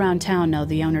 Folks around town know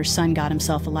the owner's son got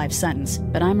himself a life sentence,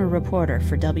 but I'm a reporter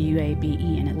for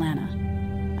WABE in Atlanta.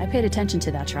 I paid attention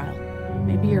to that trial.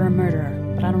 Maybe you're a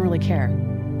murderer, but I don't really care.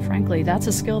 Frankly, that's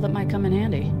a skill that might come in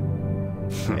handy.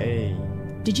 Hey.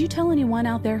 Did you tell anyone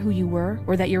out there who you were,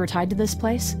 or that you were tied to this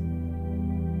place?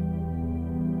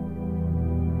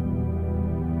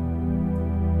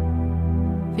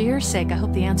 For your sake, I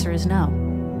hope the answer is no.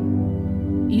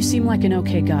 You seem like an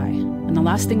okay guy, and the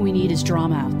last thing we need is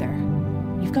drama out there.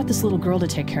 You've got this little girl to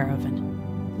take care of,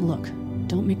 and look,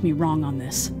 don't make me wrong on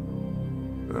this.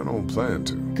 I don't plan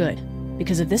to. Good,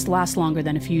 because if this lasts longer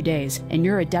than a few days, and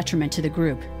you're a detriment to the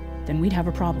group, then we'd have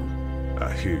a problem.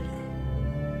 I hear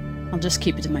you. I'll just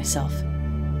keep it to myself.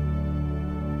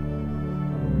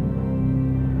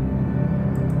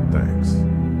 Thanks.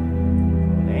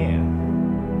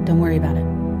 Damn. Don't worry about it.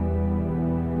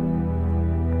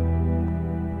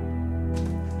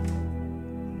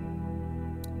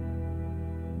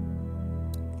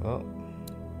 Well,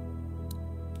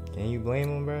 can you blame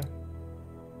him, bro?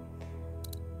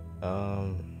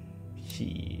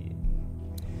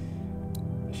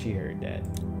 She heard that.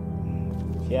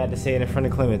 She had to say it in front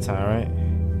of Clementine, right?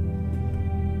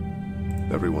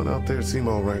 Everyone out there seem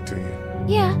all right to you?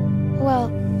 Yeah. Well,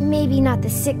 maybe not the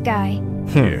sick guy.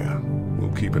 Yeah,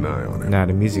 we'll keep an eye on him. Nah,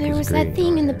 the music There is was great. that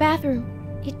thing in the bathroom.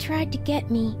 It tried to get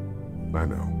me. I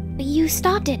know. But you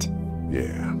stopped it.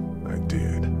 Yeah, I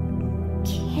did.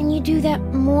 Can you do that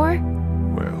more?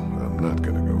 Well, I'm not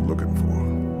gonna go looking for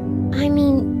him. I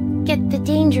mean, get the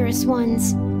dangerous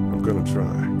ones. I'm gonna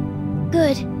try.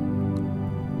 Good.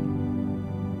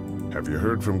 Have you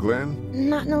heard from Glenn?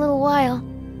 Not in a little while.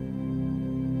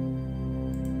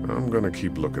 I'm gonna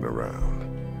keep looking around.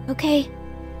 Okay.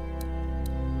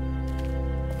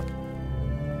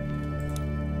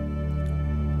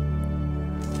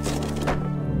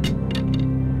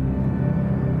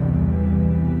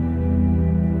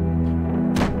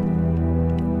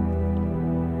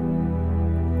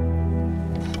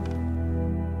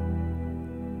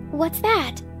 What's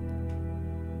that?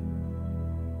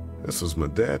 This was my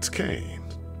dad's cane.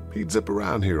 He'd zip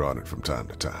around here on it from time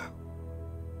to time.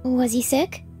 Was he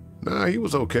sick? Nah, he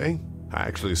was okay. I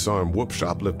actually saw him whoop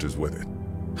shoplifters with it.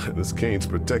 This cane's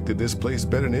protected this place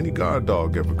better than any guard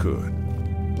dog ever could.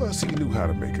 Plus, he knew how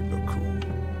to make it look cool.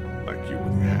 Like you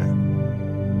with your hat.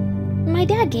 My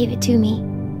dad gave it to me.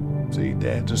 See,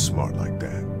 dads are smart like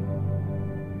that.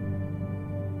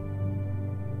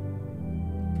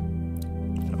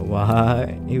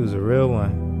 Why? He was a real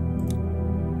one.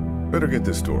 Better get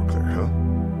this door clear, huh?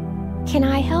 Can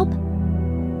I help?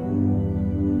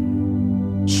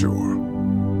 Sure.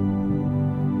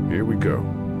 Here we go.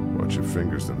 Watch your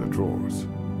fingers in the drawers.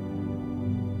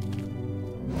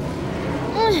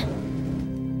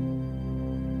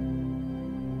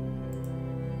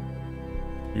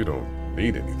 You don't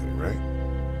need anything, right?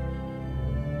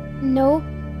 No.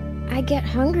 I get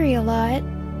hungry a lot.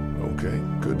 Okay,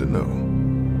 good to know.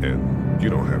 And you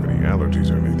don't have any allergies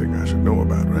or anything I should know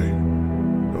about, right?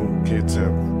 No kids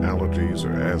have allergies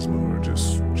or asthma or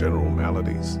just general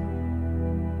maladies?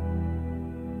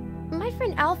 My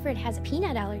friend Alfred has a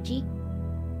peanut allergy.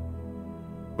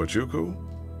 But you cool?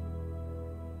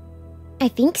 I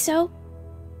think so.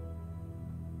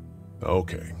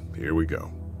 Okay, here we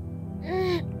go.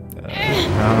 I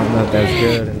don't know if that's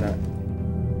good or not.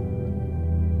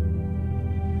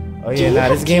 Oh yeah, nah,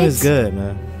 this game is good,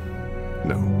 man.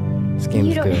 No. This game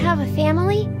You is don't good. have a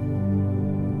family?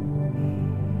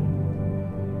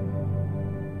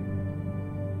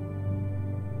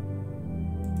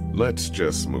 Let's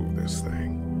just move this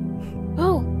thing.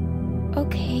 Oh,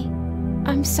 okay.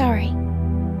 I'm sorry.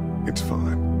 It's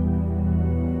fine.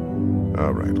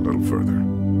 All right, a little further.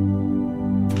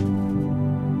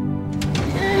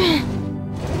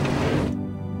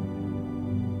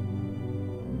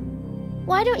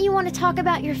 Why don't you want to talk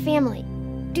about your family?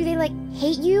 Do they, like,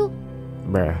 hate you?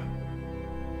 Bruh.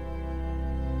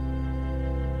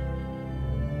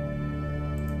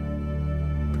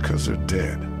 Because they're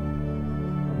dead.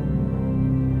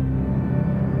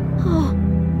 Oh,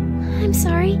 I'm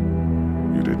sorry.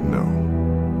 You didn't know.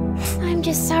 I'm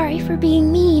just sorry for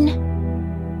being mean.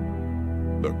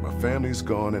 Look, my family's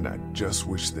gone and I just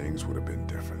wish things would have been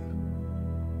different.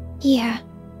 Yeah.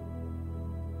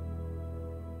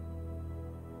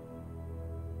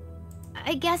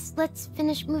 I guess let's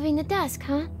finish moving the desk,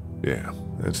 huh? Yeah,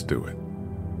 let's do it.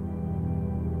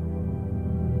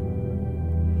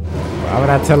 Why would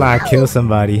I tell her I killed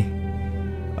somebody?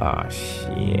 Oh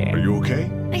shit. Are you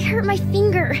okay? I hurt my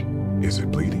finger. Is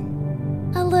it bleeding?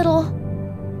 A little.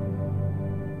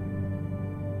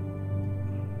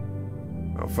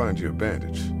 I'll find you a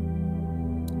bandage.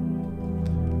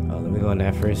 Oh, let me go in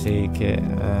that first aid kit. I'm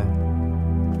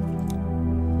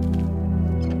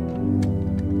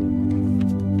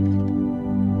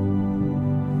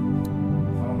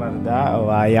about to die.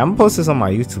 Oh, yeah, I'm gonna post this on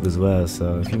my YouTube as well.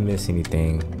 So if you miss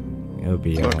anything, it'll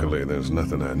be. Luckily, there's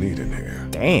nothing I need in here.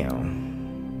 Damn.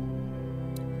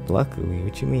 Luckily,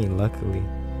 what you mean? Luckily.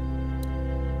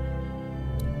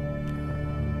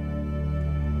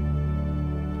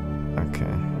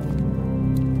 Okay.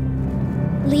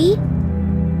 Lee?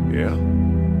 Yeah?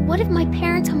 What if my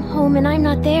parents come home and I'm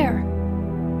not there?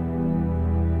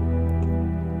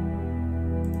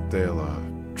 They'll,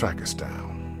 track us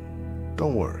down.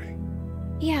 Don't worry.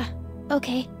 Yeah,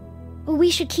 okay.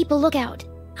 We should keep a lookout.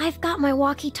 I've got my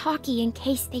walkie-talkie in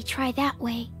case they try that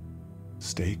way.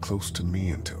 Stay close to me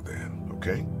until then,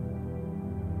 okay?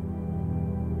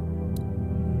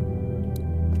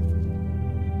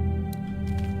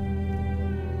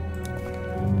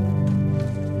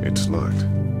 It's locked.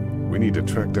 We need to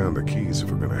track down the keys if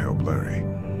we're gonna help Larry.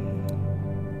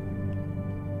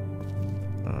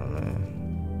 Oh man.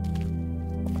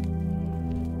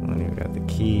 I don't even got the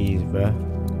keys, bruh.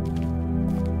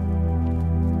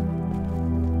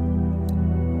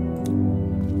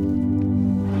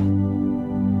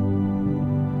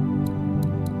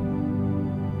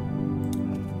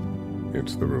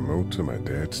 It's the remote to my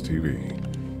dad's TV.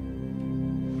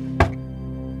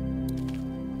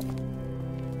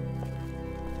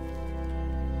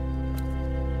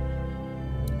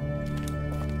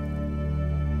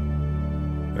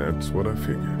 That's what I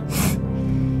figured.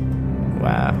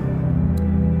 Wow.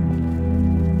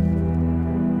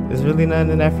 There's really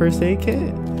nothing in that first aid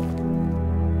kit?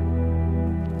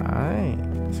 Alright,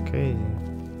 that's crazy.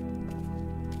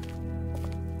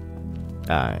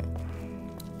 Alright.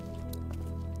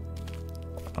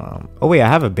 Oh wait, I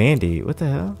have a band-aid. What the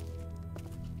hell?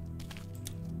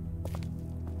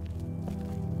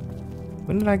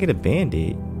 When did I get a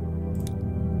band-aid?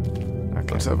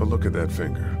 Okay. Let's have a look at that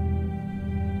finger.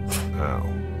 Ow.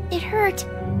 It hurt.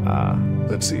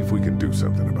 Let's see if we can do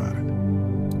something about it.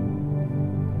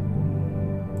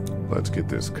 Let's get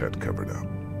this cut covered up.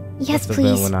 Yes, Must have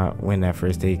been please. when I win that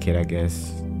first aid kit, I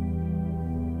guess.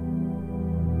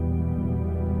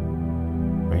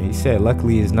 But he said,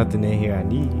 luckily, there's nothing in here I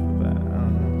need. But I don't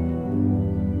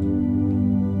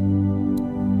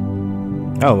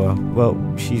know. Oh well.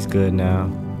 Well, she's good now.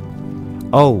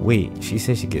 Oh wait, she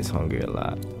said she gets hungry a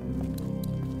lot.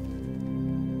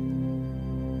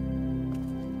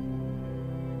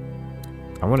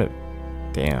 I want to.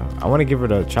 Damn. I want to give her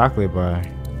the chocolate bar.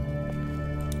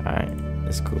 Alright,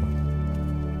 that's cool.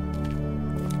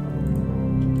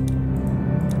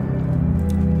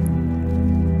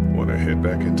 Wanna head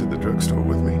back into the drugstore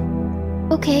with me?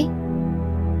 Okay.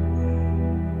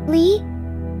 Lee,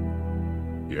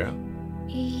 Yeah?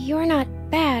 you're not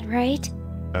bad, right?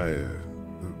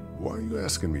 Why are you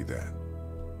asking me that?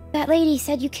 That lady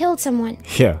said you killed someone.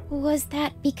 Yeah. Was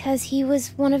that because he was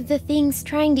one of the things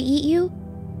trying to eat you?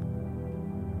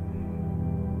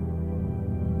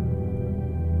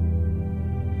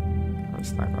 I'm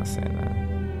just not gonna say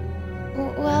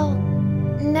that. Well,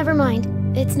 never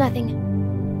mind. It's nothing.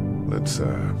 Let's,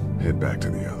 head back to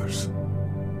the others.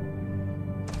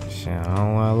 Shit, I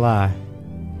don't wanna lie.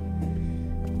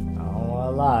 I don't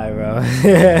wanna lie, bro.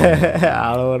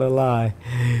 I don't wanna lie.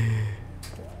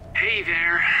 Hey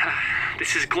there,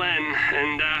 this is Glenn,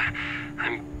 and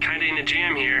I'm kinda in a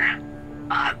jam here.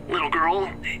 Little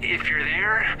girl, if you're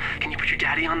there, can you put your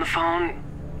daddy on the phone?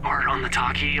 Or on the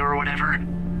talkie or whatever?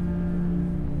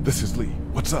 This is Lee.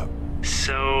 What's up?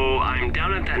 So, I'm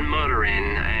down at that motor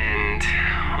inn, and,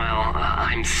 well,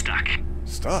 I'm stuck.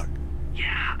 Stuck?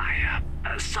 Yeah, I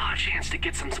saw a chance to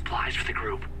get some supplies for the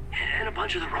group, and a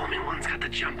bunch of the roaming ones got the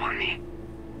jump on me.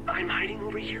 I'm hiding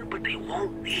over here, but they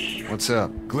won't leave. What's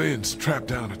up? Glenn's trapped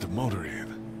down at the motor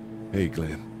inn. Hey,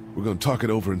 Glenn. We're gonna talk it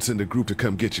over and send a group to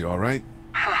come get you, alright?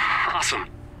 Awesome.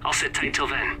 I'll sit tight till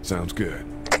then. Sounds good.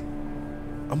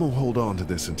 I'm gonna hold on to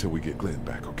this until we get Glenn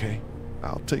back, okay?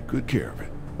 I'll take good care of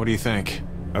it. What do you think?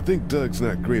 I think Doug's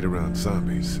not great around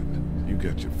zombies, and you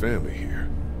got your family here.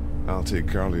 I'll take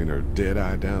Carly and her dead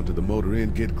eye down to the motor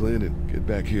inn, get Glenn, and get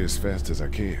back here as fast as I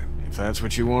can. If that's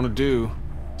what you want to do.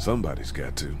 Somebody's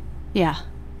got to. Yeah,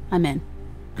 I'm in.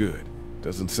 Good.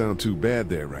 Doesn't sound too bad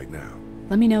there right now.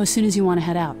 Let me know as soon as you want to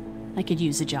head out. I could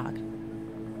use a jog.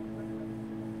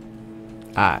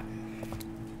 Alright.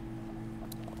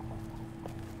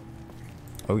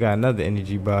 Oh, we got another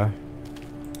energy bar.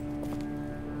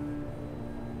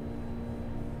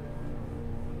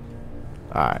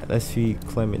 Alright, let's feed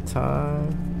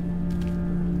Clementine.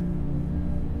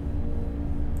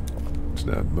 It's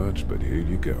not much, but here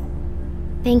you go.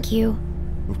 Thank you.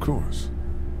 Of course.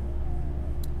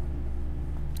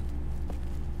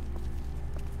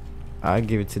 I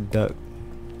give it to Duck.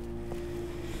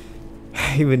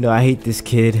 Even though I hate this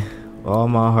kid with all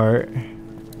my heart.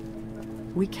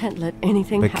 We can't let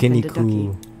anything But happen Kenny to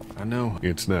cool. Ducky. I know.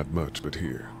 It's not much, but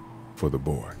here. For the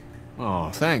boy. Oh,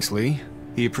 thanks, Lee.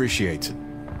 He appreciates it.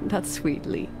 That's sweet,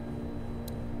 Lee.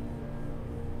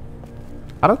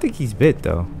 I don't think he's bit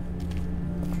though.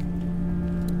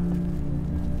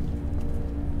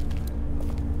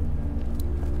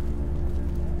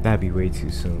 That'd be way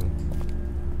too soon.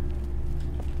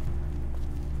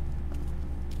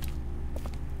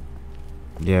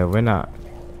 Yeah, we're not.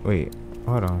 Wait,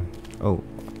 hold on. Oh.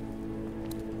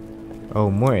 Oh,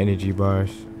 more energy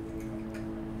bars.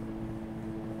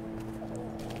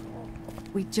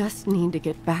 We just need to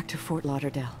get back to Fort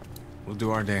Lauderdale. We'll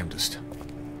do our damnedest.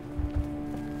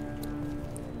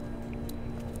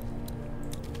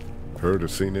 Heard or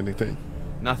seen anything?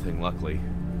 Nothing, luckily.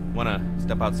 Wanna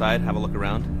step outside, have a look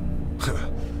around?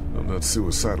 I'm not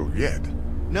suicidal yet.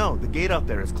 No, the gate out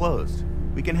there is closed.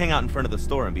 We can hang out in front of the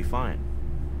store and be fine.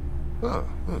 Huh.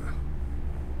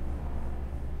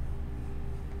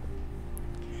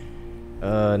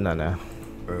 No.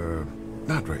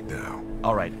 Not right now.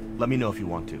 All right, let me know if you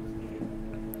want to.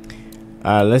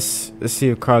 Let's see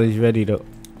if Carly's ready though.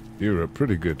 You're a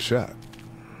pretty good shot.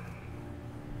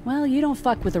 Well, you don't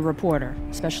fuck with a reporter,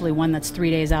 especially one that's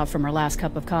 3 days out from her last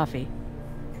cup of coffee.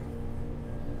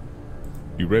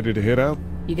 You ready to head out?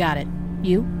 You got it.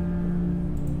 You?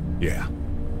 Yeah.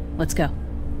 Let's go.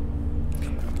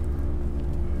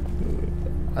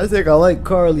 I think I like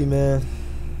Carly, man.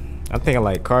 I think I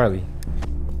like Carly.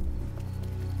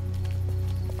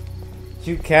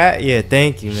 Cute cat? Yeah,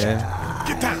 thank you, man.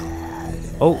 Get down.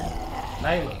 Oh.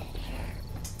 Nyla.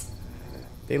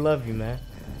 They love you, man.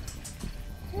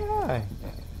 Yeah.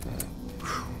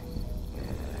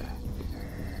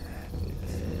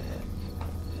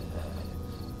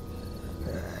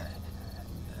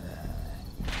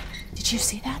 Did you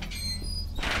see that?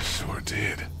 Sure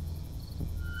did.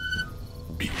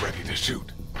 Be ready to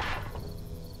shoot.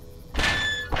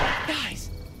 Guys!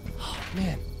 Oh,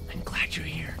 man, I'm glad you're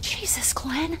here. Jesus,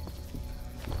 Glenn.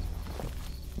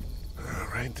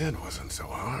 Right then wasn't so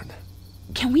hard.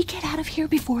 Can we get out of here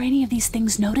before any of these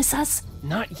things notice us?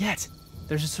 Not yet.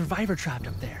 There's a survivor trapped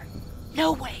up there.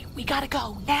 No way. We gotta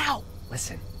go, now.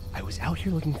 Listen, I was out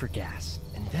here looking for gas,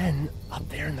 and then, up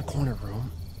there in the corner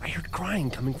room, I heard crying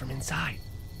coming from inside.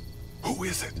 Who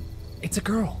is it? It's a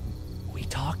girl. We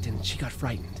talked and she got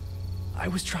frightened. I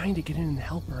was trying to get in and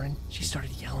help her, and she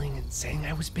started yelling and saying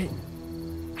I was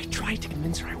bitten. I tried to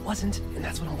convince her I wasn't, and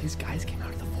that's when all these guys came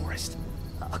out of the forest.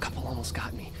 A couple almost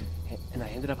got me, and I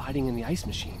ended up hiding in the ice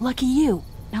machine. Lucky you.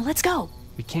 Now let's go.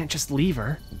 We can't just leave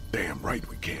her. Damn right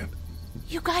we can't.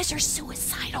 You guys are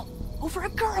suicidal. Over a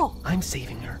girl. I'm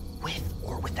saving her, with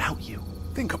or without you.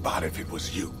 Think about if it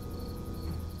was you.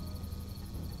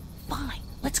 Fine.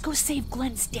 Let's go save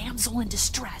Glenn's damsel in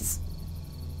distress.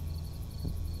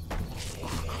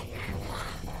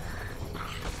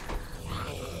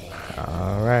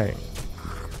 All right.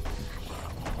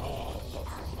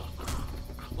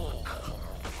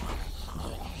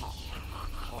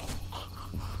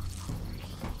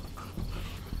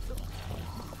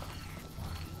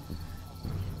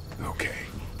 Okay,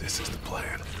 this is the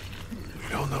plan. We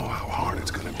don't know how hard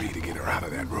it's gonna be to get her out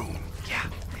of that room. Yeah,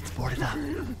 it's boarded up.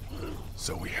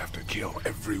 So we have to kill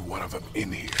every one of them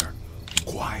in here.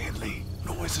 Quietly.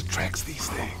 Noise attracts these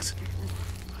things.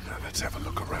 Now let's have a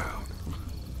look around.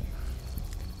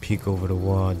 Peek over the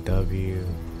wall, W.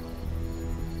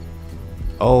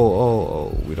 Oh,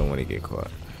 we don't want to get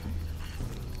caught.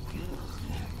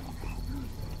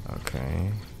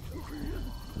 Okay.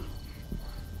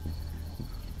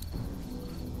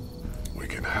 We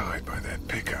can hide by that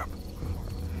pickup.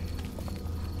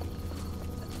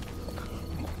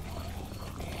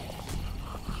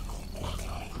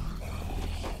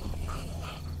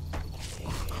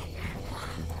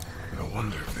 I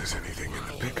wonder if there's anything in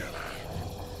the pickup.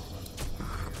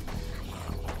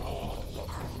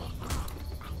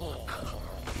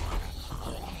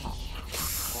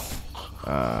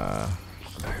 I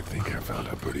think I found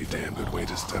a pretty damn good way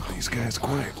to stop these guys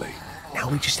quietly. Now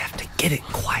we just have to get it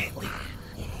quietly.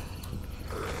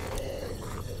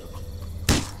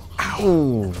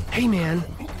 Ooh. Hey man,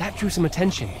 that drew some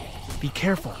attention. Be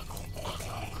careful.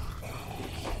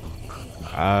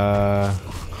 Nah,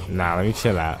 let me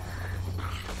chill out.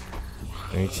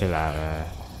 We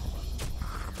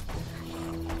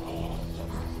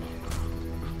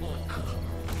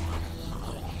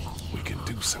can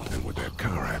do something with that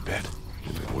car, I bet.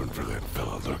 If it weren't for that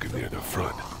fella lurking near the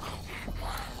front.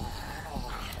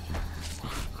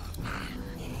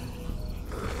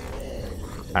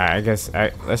 Alright, I guess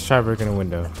let's try breaking a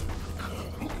window.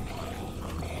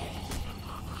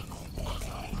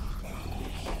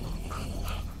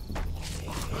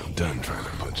 I'm done trying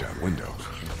to punch out windows.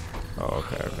 Oh,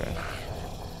 okay.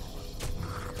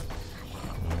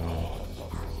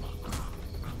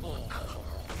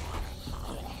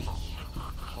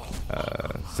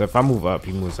 So if I move up,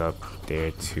 he moves up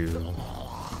there too.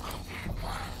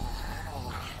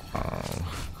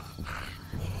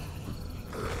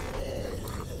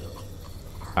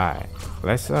 Alright,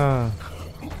 let's go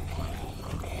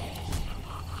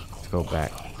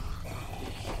back.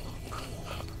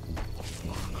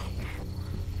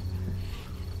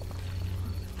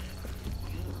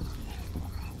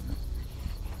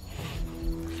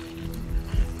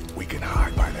 We can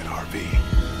hide by that RV.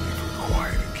 If we're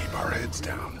quiet and keep our heads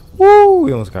down. Woo!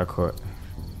 We almost got caught.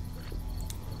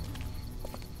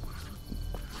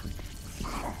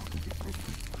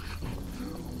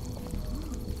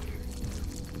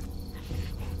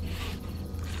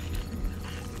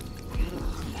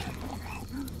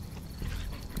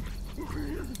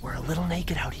 We're a little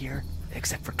naked out here,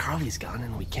 except for Carly's gun,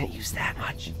 and we can't use that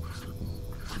much.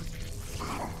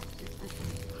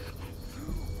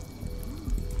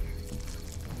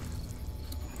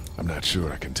 I'm not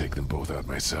sure I can take them both out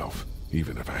myself,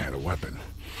 even if I had a weapon.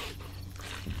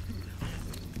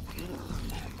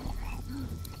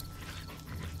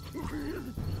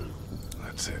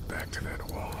 Let's head back to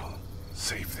that wall.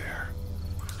 Safe there.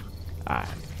 Alright.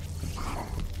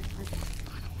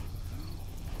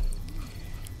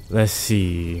 Let's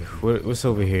see. What's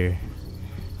over here?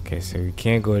 Okay, so we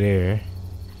can't go there.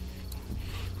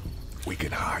 We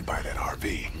can hide by that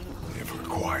RV. if we're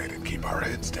quiet and keep our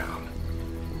heads down.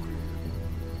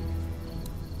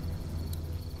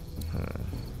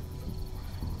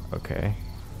 Okay.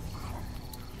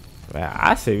 Well,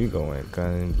 I say we going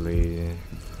gun blazing.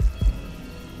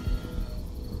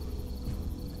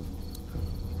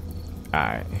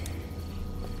 Alright.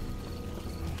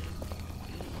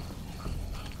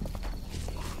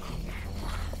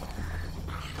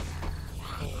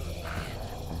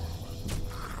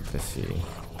 Let's see.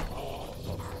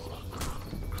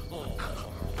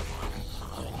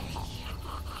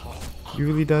 You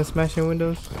really done smashing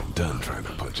windows? I'm done trying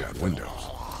to punch out windows.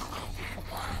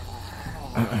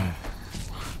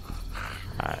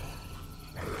 Alright.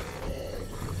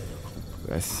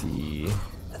 Let's see.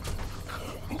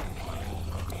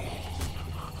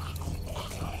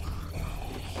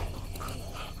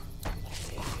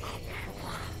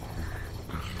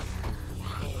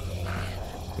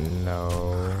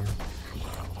 No.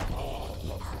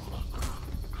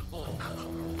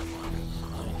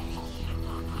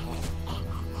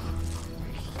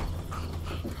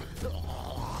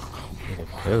 Need a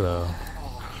pillow.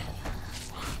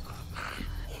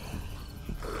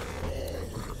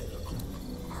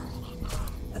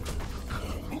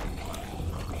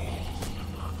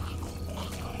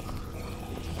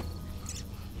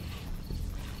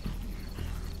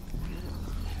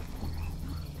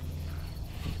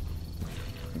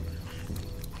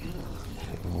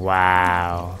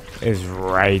 Wow, it's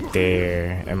right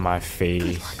there in my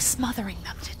face. Like smothering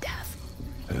them to death.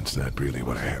 That's not really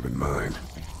what I have in mind.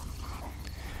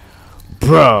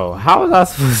 Bro, how was I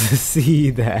supposed to see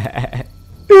that?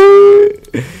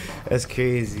 That's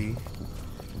crazy.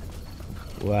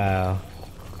 Wow.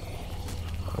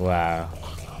 Wow.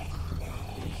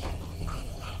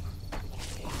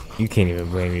 You can't even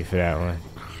blame me for that one.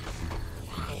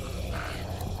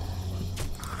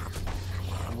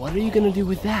 What are you gonna do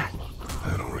with that?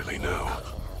 I don't really know.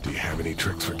 Do you have any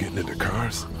tricks for getting into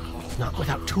cars? Not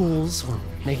without tools or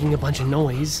making a bunch of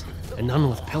noise, and none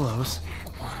with pillows.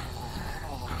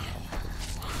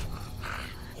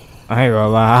 I ain't gonna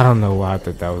lie, I don't know why I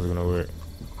thought that was gonna work.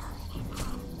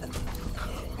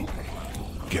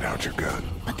 Get out your gun.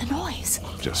 But the noise.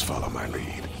 Just follow my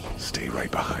lead. Stay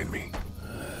right behind me.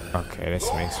 Okay, this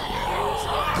makes sense.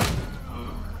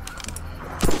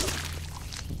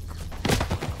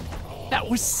 That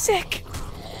was sick!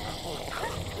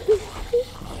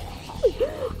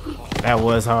 That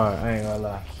was hard, I ain't gonna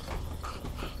lie.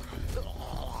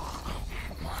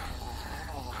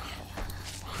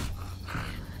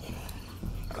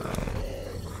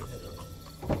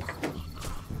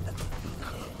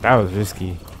 That was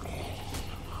risky.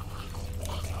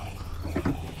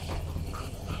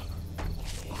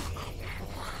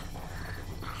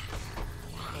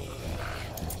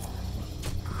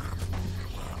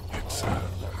 It's a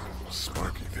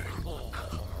sparky thing.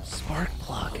 Spark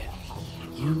plug.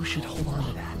 You should hold on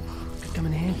to that. Could come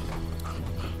in handy.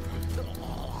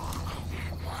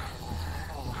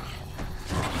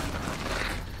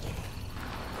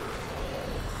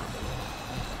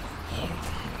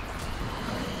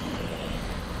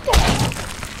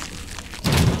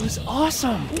 That was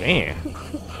awesome! Damn.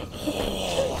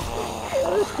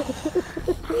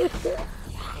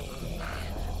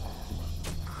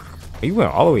 You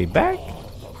went all the way back?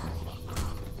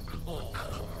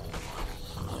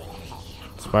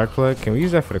 Spark plug? Can we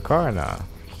use that for the car or not?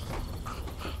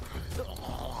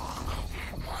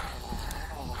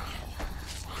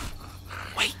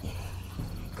 Wait!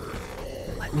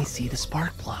 Let me see the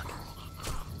spark plug.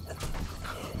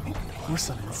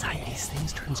 Porcelain inside these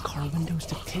things turns car windows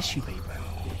to tissue paper.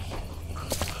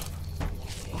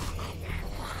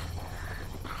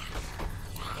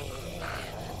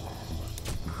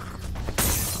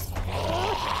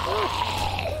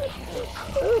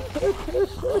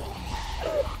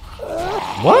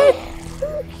 What?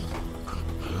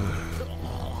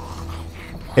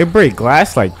 It break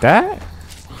glass like that?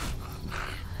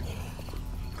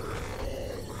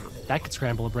 That could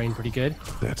scramble a brain pretty good.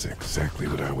 That's exactly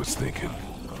what I was thinking.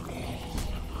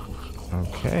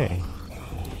 Okay.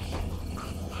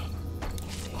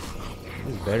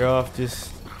 It's better off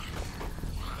just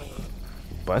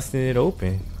busting it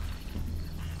open.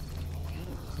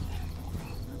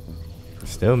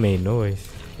 Still made noise.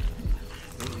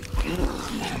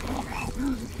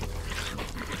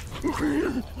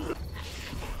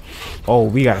 Oh,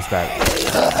 we gotta stop.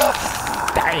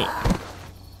 Dang.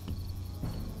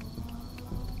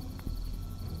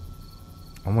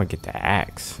 I'm gonna get the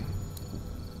axe.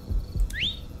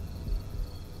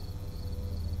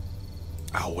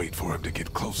 I'll wait for him to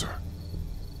get closer.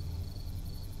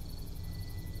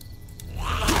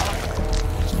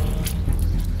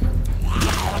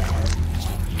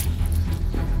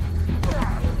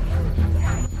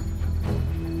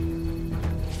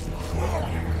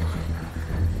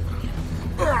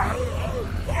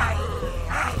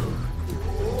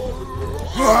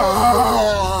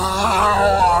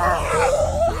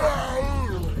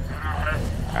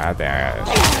 bad.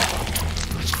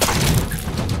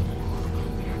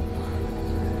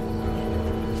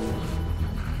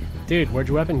 Dude, where'd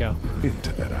your weapon go?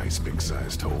 Into that ice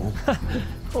pick-sized hole.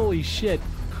 Holy shit.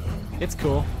 It's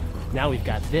cool. Now we've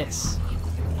got this.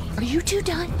 Are you two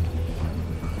done?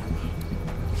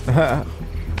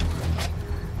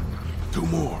 2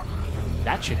 more.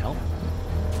 That should help.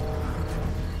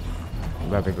 I'm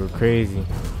about to go crazy.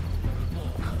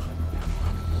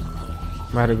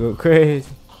 I'm about to go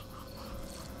crazy.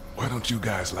 Why don't you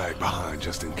guys lag behind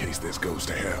just in case this goes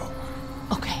to hell?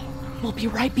 Okay, we'll be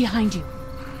right behind you.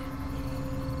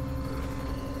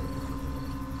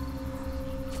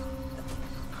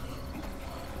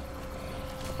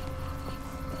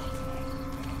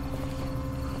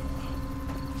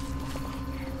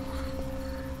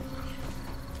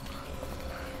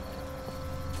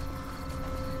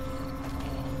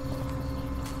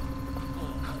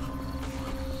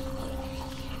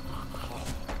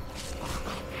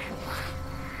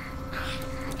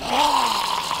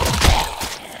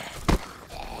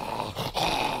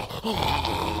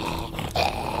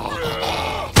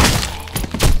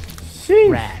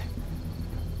 Rad.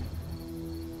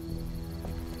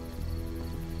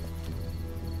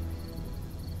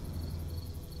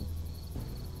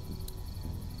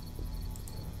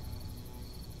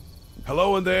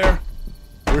 Hello in there.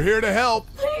 We're here to help.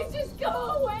 Please just go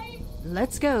away.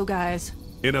 Let's go, guys.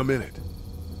 In a minute.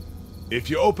 If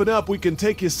you open up, we can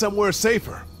take you somewhere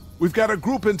safer. We've got a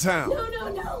group in town. No, no,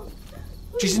 no.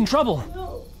 She's in trouble.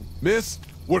 No. Miss,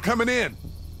 we're coming in.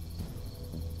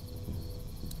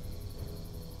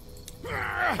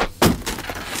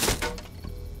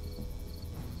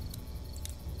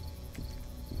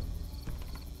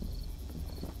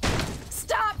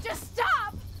 Stop, just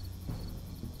stop.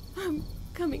 I'm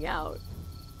coming out.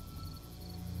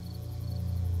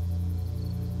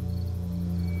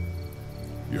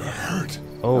 You're hurt.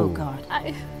 Oh God.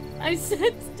 I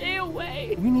said stay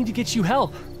away. We need to get you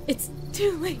help. It's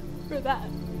too late for that.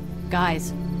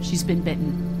 Guys, she's been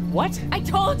bitten. What? I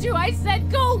told you, I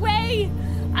said go away.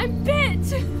 I'm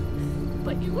bit.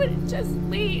 But you wouldn't just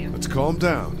leave. Let's calm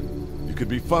down. You could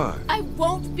be fine. I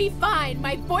won't be fine.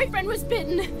 My boyfriend was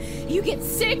bitten. You get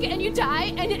sick and you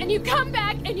die and you come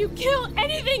back and you kill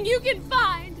anything you can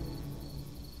find.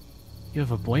 You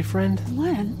have a boyfriend?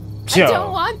 Glenn? I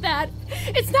don't want that.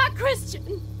 It's not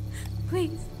Christian.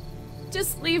 Please,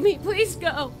 just leave me. Please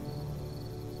go.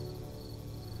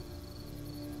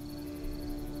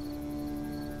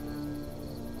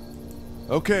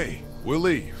 Okay, we'll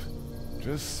leave.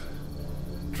 Just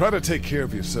try to take care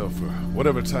of yourself for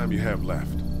whatever time you have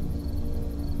left.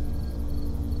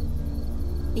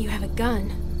 You have a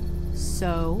gun.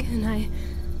 So? Can I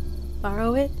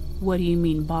borrow it? What do you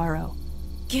mean, borrow?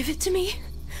 Give it to me.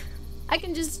 I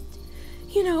can just,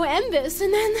 you know, end this,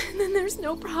 and then there's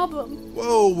no problem.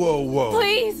 Whoa, whoa, whoa.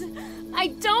 Please, I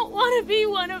don't want to be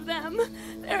one of them.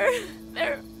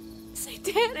 They're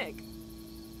satanic.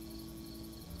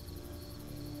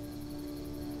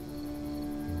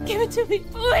 Give it to me,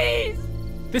 please.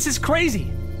 This is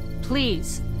crazy.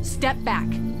 Please, step back.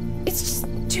 It's just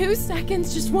 2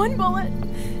 seconds, just one bullet,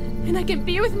 and I can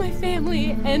be with my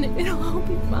family, and it'll all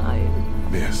be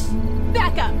fine. Miss.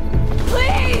 Back up,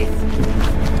 please!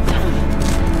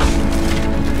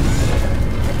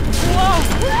 Whoa!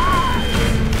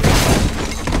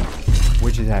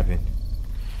 What just happened?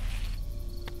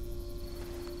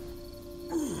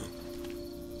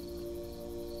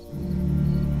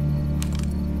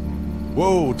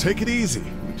 Whoa, take it easy.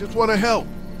 We just want to help.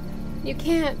 You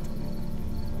can't.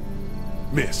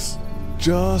 Miss,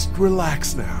 just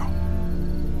relax now.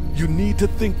 You need to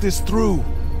think this through.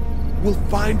 We'll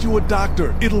find you a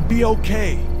doctor. It'll be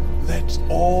okay. Let's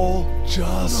all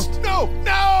just... No!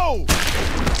 No!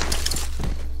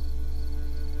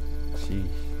 Jeez.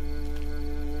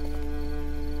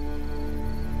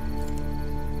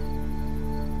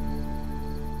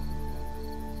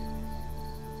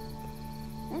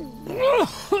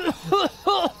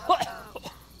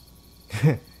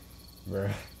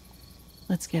 Bruh.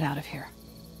 Let's get out of here.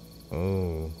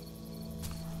 Oh.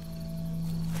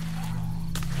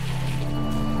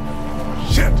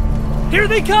 Shit! Here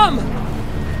they come!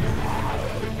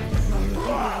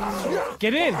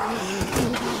 Get in!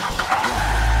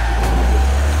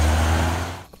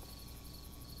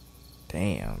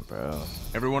 Damn, bro.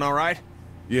 Everyone all right?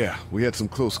 Yeah, we had some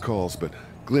close calls, but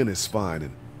Glenn is fine,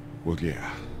 and, well,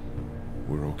 yeah,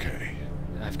 we're okay.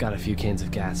 I've got a few cans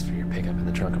of gas for your pickup in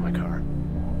the trunk of my car.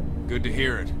 Good to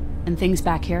hear it. And things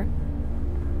back here?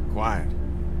 Quiet.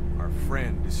 Our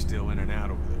friend is still in and out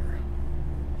over there.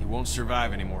 He won't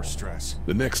survive any more stress.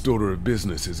 The next order of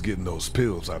business is getting those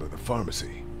pills out of the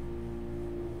pharmacy.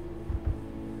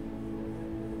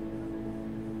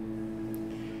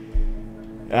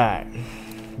 Alright.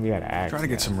 We gotta act. Try to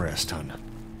get some rest, hon.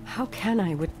 How can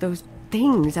I with those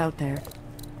things out there?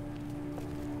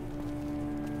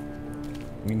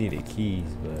 We needed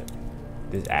keys, but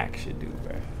this act should do,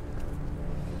 bro.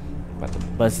 About to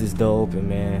bust this door open,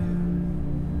 man.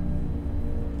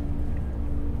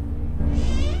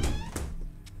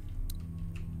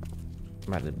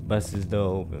 About to bust this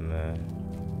door open, man.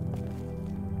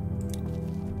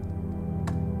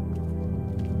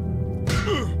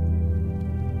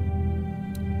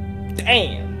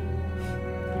 Damn.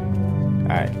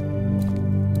 Alright.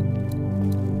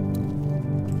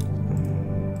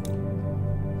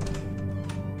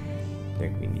 I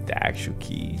think we need the actual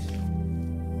keys.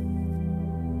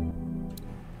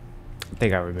 I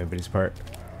think I remember this part.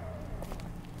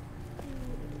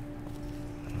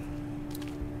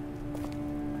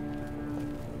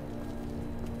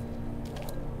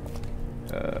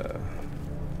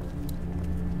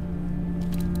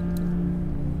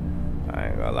 I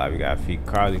ain't gonna lie, we gotta feed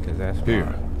Carly because that's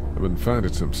here. I've been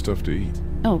finding some stuff to eat.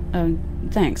 Oh,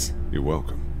 thanks. You're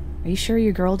welcome. Are you sure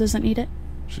your girl doesn't need it?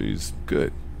 She's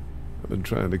good. I've been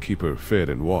trying to keep her fed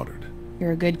and watered.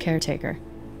 You're a good caretaker.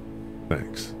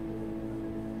 Thanks.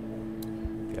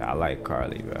 Yeah, I like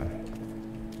Carly, bro.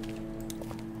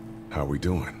 How we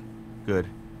doing? Good.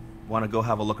 Want to go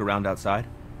have a look around outside?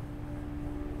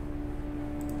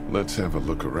 Let's have a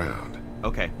look around.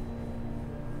 Okay.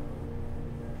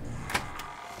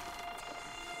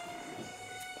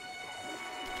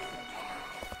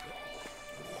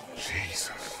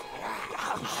 Jesus.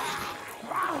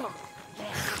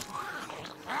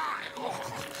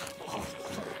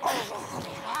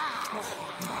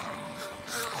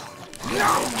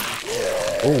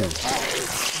 Oh.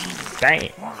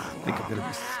 Dang. I think I'm gonna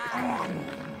be sick.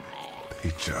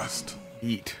 They just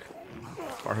eat.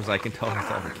 As far as I can tell,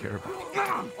 that's all they care about.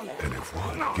 And if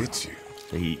one gets you,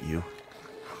 they eat you.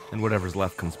 And whatever's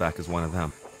left comes back as one of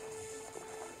them.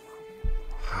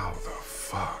 How the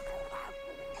fuck?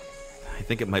 I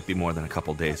think it might be more than a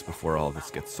couple days before all this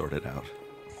gets sorted out.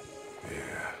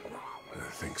 Yeah, I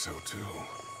think so too.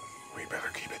 We better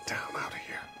keep it down out of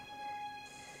here.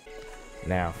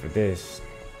 Now for this,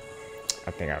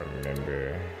 I think I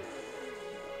remember.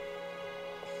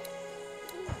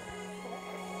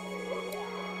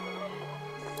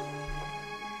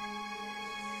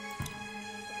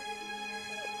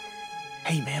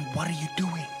 Hey man, what are you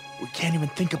doing? We can't even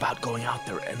think about going out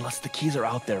there unless the keys are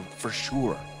out there for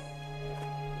sure.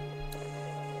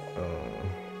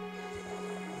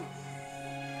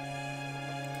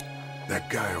 That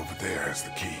guy over there has the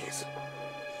keys.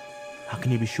 How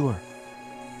can you be sure?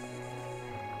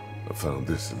 I found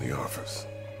this in the office.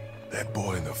 That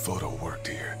boy in the photo worked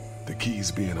here. The keys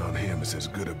being on him is as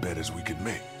good a bet as we could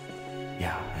make.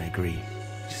 Yeah, I agree.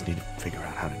 Just need to figure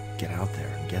out how to get out there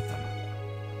and get them.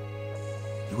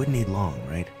 You wouldn't need long,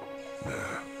 right?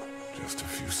 Nah, just a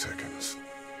few seconds.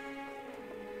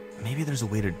 Maybe there's a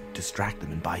way to distract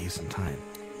them and buy you some time.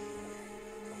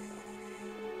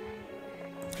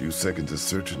 A few seconds of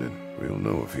searching and we'll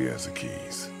know if he has the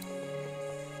keys.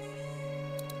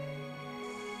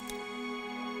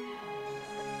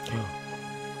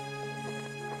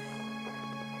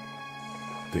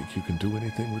 Think you can do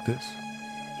anything with this?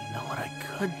 You know what I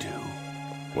could do?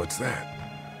 What's that?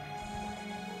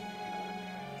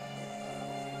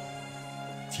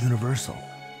 It's universal.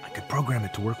 I could program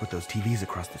it to work with those TVs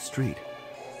across the street.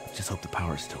 Let's just hope the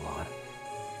power's still on.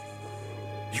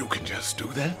 You can just do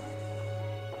that?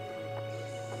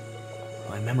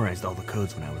 Well, I memorized all the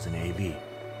codes when I was in AV.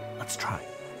 Let's try.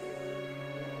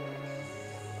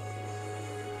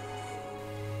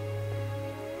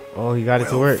 Oh, you got it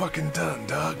to work. Fucking done,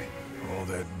 Doug. All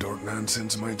that dork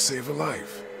nonsense might save a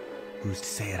life. Who's to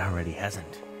say it already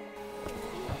hasn't?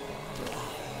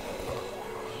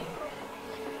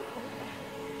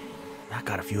 That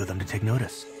got a few of them to take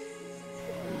notice.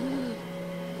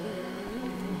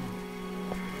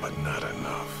 But not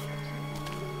enough.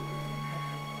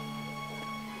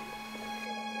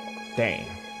 Dang.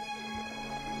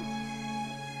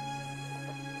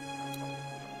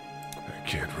 I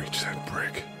can't reach that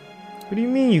brick. What do you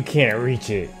mean you can't reach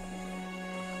it?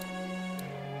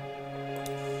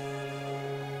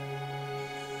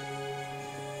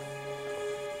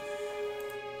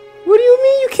 What do you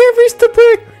mean you can't reach the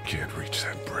brick? I can't reach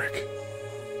that brick.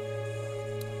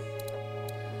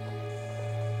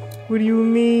 What do you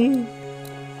mean?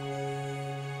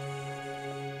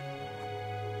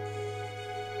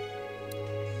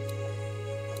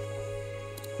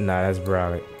 Nah, that's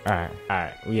brolic.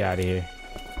 Alright, we out of here.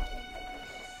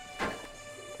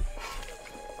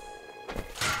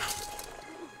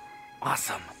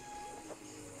 Awesome.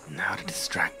 Now to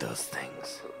distract those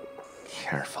things.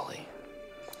 carefully.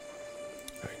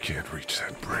 I can't reach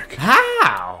that brick.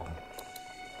 How?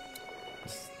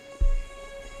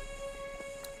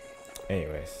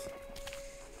 Anyways.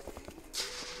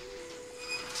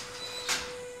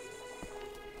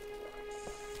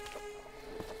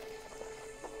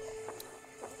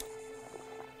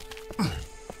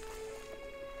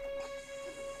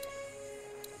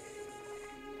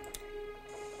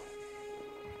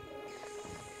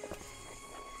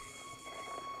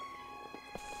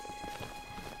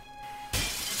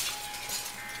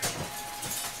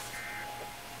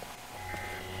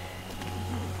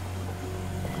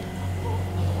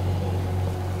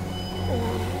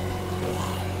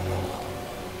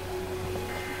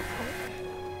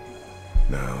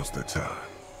 Now's the time.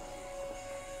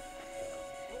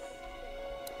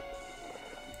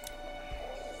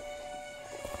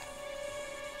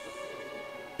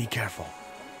 Be careful.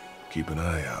 Keep an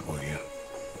eye out, will you?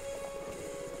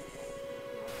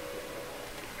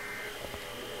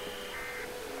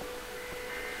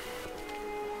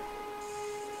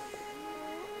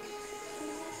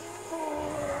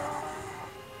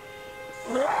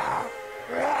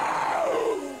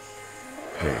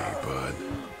 Hey, bud.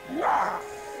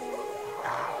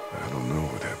 I don't know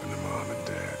what happened to Mom and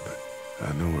Dad, but I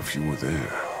know if you were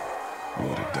there, you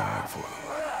would have died for them.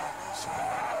 So,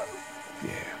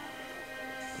 yeah.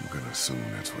 I'm gonna assume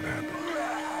that's what happened.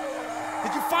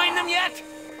 Did you find them yet?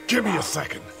 Give me a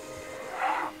second.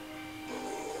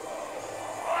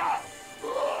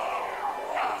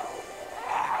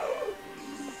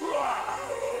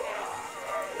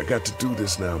 I got to do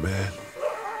this now, man.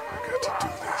 I got to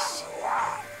do this.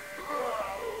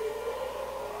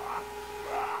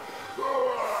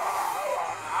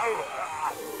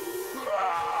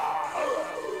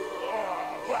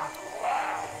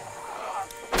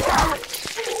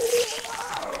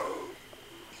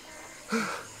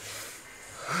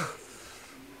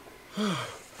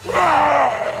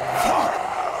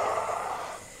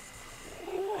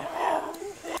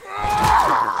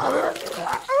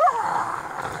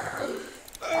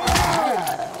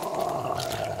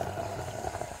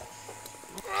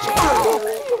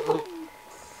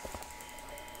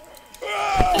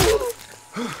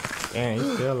 Damn,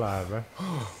 he's still alive, bro.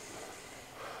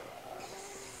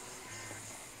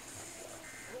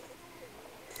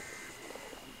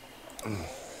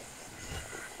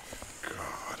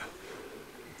 God.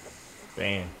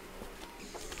 Damn.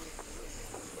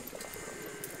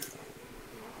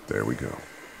 There we go.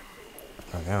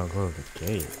 Oh, now close the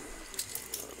gate.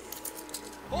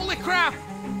 Holy crap!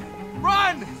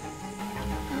 Run!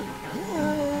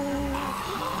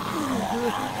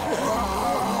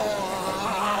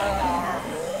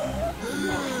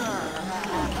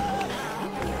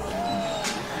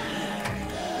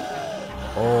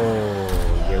 Oh,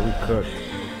 yeah, we cooked.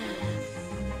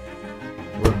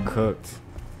 We're cooked.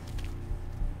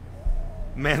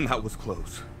 Man, that was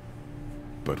close.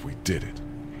 But we did it.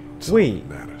 That's Wait. all that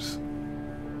matters.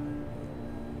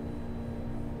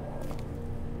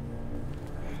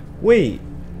 Wait,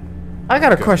 I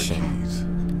got a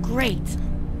question. Great.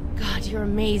 God, you're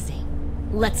amazing.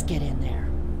 Let's get in there.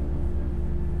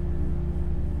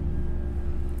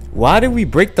 Why did we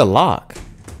break the lock?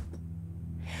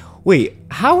 Wait,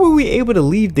 how were we able to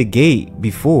leave the gate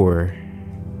before?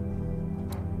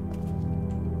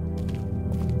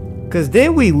 Cause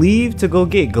didn't we leave to go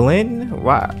get Glenn?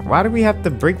 Why did we have to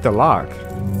break the lock?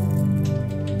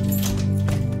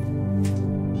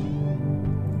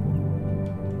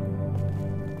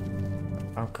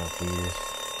 I'm confused.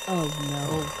 Oh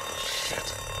no.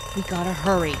 Shit. We gotta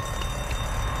hurry.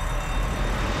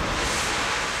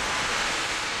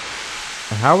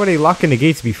 How were they locking the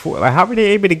gates before? Like, how were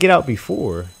they able to get out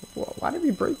before? Why did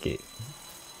we break it?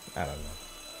 I don't know.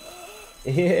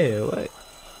 Yeah, what?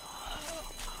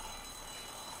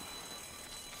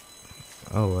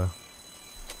 Oh well.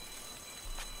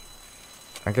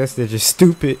 I guess they're just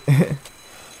stupid.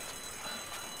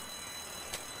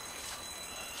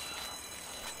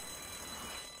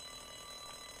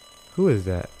 Who is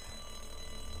that?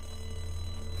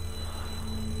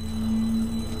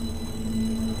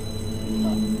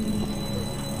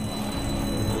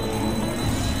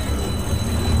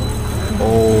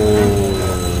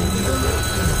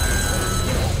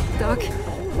 Doc,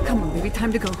 come on, baby,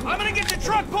 time to go. I'm gonna get the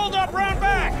truck pulled up round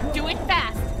back! Do it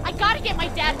fast. I gotta get my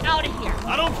dad out of here.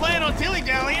 I don't plan on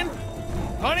dilly-dallying.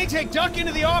 Honey, take Duck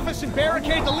into the office and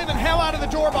barricade the living hell out of the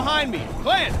door behind me.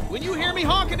 Glenn, when you hear me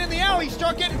honking in the alley,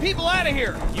 start getting people out of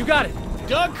here. You got it.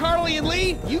 Doug, Carly, and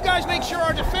Lee, you guys make sure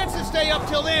our defenses stay up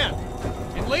till then.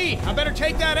 And Lee, I better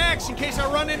take that axe in case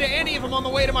I run into any of them on the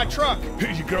way to my truck.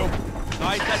 Here you go.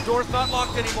 Nice, that door's not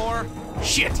locked anymore.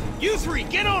 Shit! You three,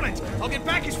 get on it! I'll get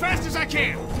back as fast as I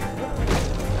can!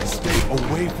 Stay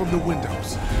away from the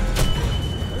windows.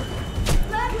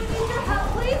 Dad, we need your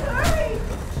help. Please hurry.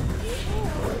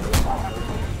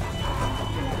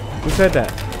 Who said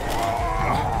that?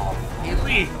 Hey,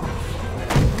 Lee.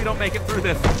 If we don't make it through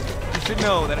this, you should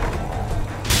know that I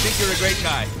think you're a great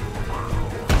guy.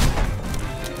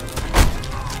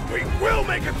 We will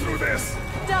make it through this!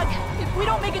 Doug, if we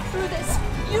don't make it through this,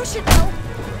 you should know.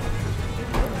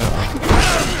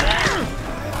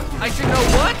 I should know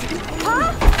what?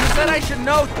 Huh? You said I should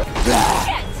know.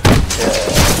 Shit!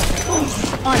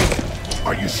 On it.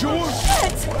 Are you sure?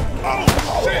 Shit! Oh,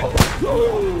 shit!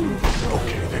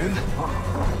 Okay, then.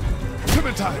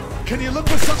 Clementine, can you look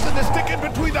for something to stick in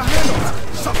between the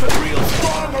handles? Something real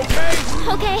strong, okay?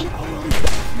 Okay.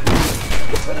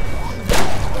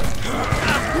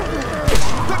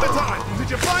 Clementine, did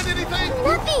you find anything?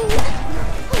 Nothing.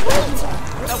 Wait.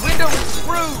 The window is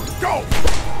screwed. Go!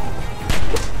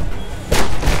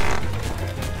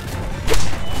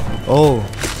 Oh.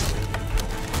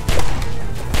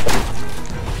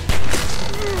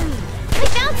 I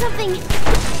found something.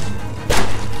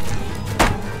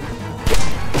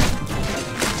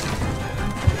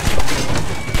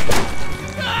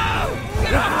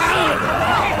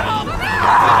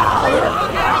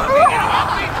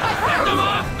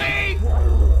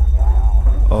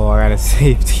 Oh, I gotta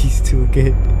save these two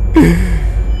again.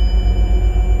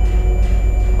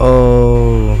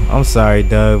 Oh, I'm sorry,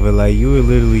 Doug, but like you were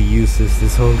literally useless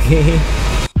this whole game.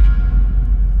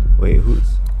 Wait,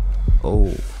 who's?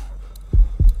 Oh.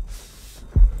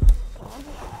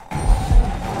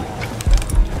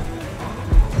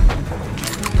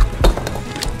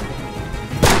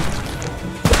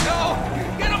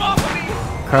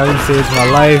 Carly saved my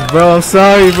life, bro. I'm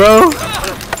sorry, bro.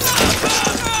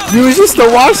 You was just a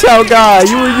washout guy.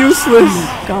 You were useless.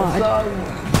 God.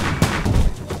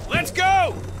 Let's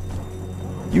go!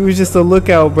 You was just a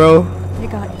lookout, bro. You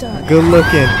got Doug. Good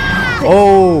looking.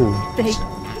 Oh. They...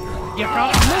 You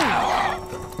got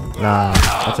me. Nah.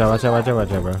 Watch out, watch out, watch out,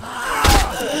 watch out, bro.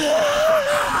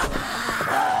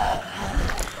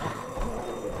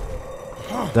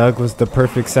 Doug was the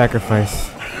perfect sacrifice.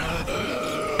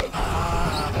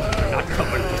 Not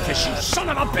covered with this, you son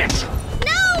of a bitch!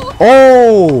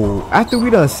 Oh, after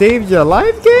we done saved your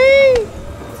life, gang?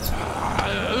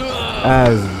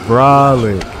 As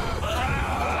brolic.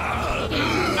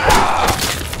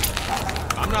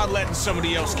 I'm not letting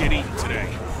somebody else get eaten today.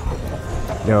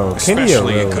 Yo, Kenny a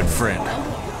Especially real a good one. friend.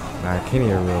 Nah, Kenny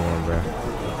a real one, bro.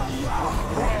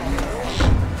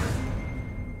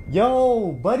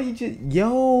 Yo, buddy, just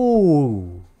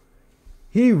yo.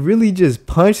 He really just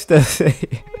punched us.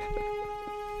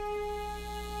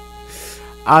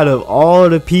 Out of all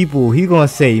the people, he gonna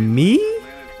say me?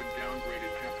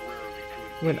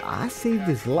 When I saved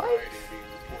his life?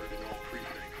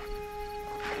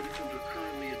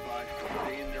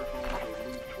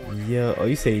 Yo, oh,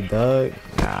 you say Doug?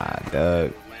 Nah,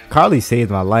 Doug. Carly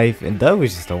saved my life, and Doug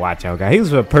was just a watch out guy. He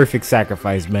was a perfect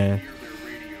sacrifice, man.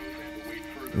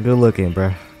 Good looking,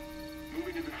 bro.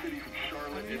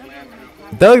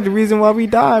 Doug, the reason why we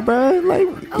died, bro. Like,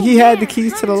 he had the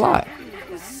keys to the lot.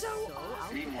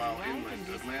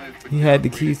 He had the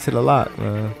keys to the lot,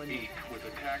 man.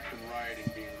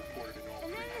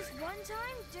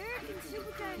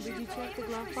 Did you check the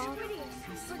glove box?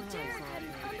 I swear I saw it.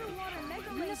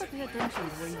 You never pay attention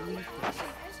when you leave things.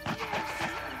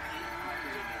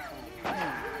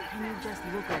 Hey, can you just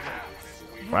look over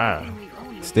it? Wow.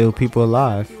 Still people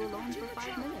alive. You alone for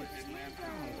 5 minutes.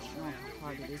 I don't know how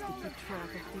hard it is to keep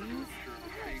track of things.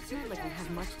 It's not like we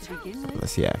have much to begin with.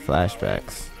 Let's see,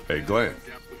 flashbacks. Hey, Glenn.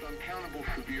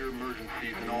 Severe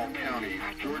emergencies in all counties.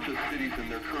 Georgia's cities and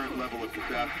their current level of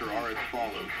disaster are as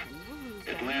follows.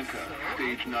 Atlanta,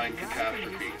 stage 9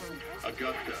 catastrophe.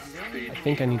 Augusta, stage I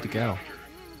think I need to go.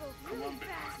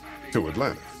 To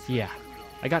Atlanta? Yeah,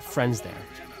 I got friends there.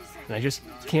 And I just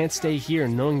can't stay here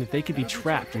knowing that they could be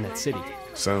trapped in that city.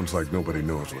 Sounds like nobody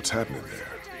knows what's happening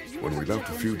there. When we left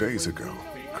a few days ago,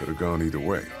 could have gone either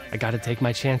way. I gotta take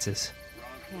my chances.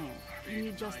 Can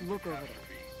you just look over it?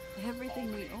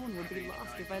 Everything we own would be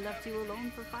lost if I left you alone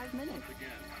for 5 minutes. I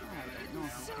don't know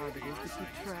how hard it is to keep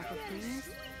track of things.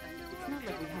 It's not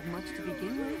like we have much to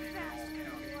begin with.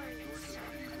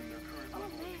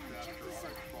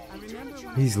 I remember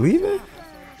when He's leaving?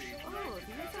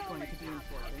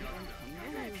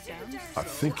 I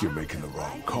think you're making the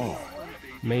wrong call.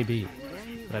 Maybe.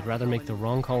 But I'd rather make the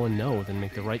wrong call and no than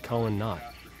make the right call and not.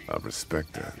 I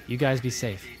respect that. You guys be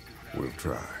safe. We'll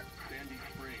try.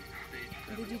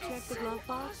 Did you check the glove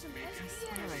box? I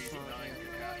swear I saw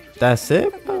it. That's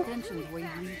it? Pay attention where you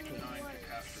leave things.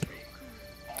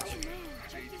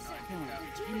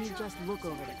 Can you just look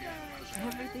over there?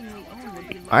 Everything we own would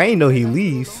be I ain't know he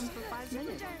leaves.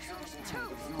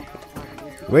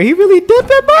 Wait, he really did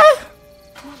that, bro?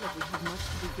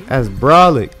 That's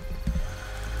brolic.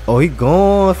 Oh, he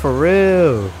gone for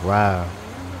real. Wow.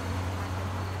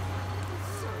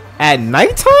 At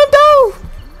nighttime though?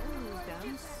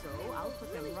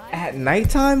 At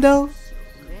nighttime though?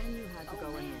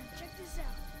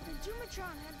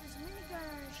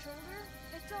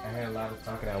 I hear a lot of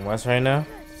talking at once right now.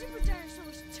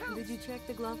 Did you check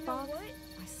the glove box?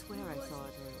 I swear I saw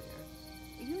it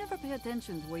earlier. You never pay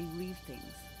attention to where you leave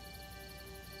things.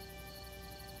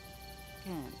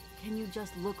 Can you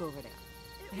just look over there?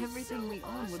 Everything we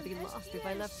own would be lost if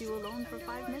I left you alone for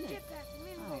 5 minutes.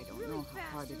 I don't know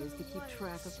how hard it is to keep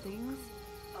track of things.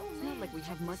 It's not like we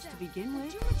have much to begin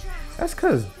with. That's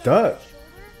cause Duck.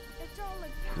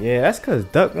 Yeah, that's cause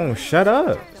Duck won't shut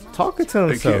up. Talking to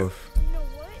himself.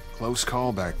 Close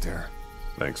call back there.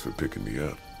 Thanks for picking me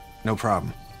up. No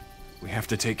problem. We have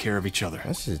to take care of each other.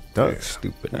 That's just Duck's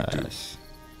stupid ass.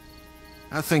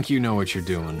 I think you know what you're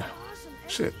doing.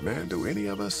 Shit, man, do any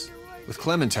of us? With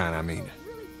Clementine, I mean.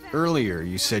 Earlier,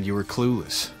 you said you were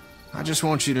clueless. I just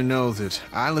want you to know that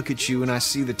I look at you and I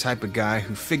see the type of guy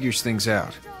who figures things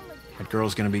out. That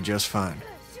girl's gonna be just fine.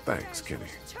 Thanks, Kenny.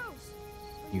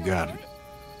 You got it.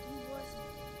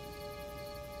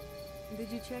 Did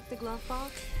you check the glove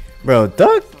box? Bro,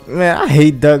 Duck, man, I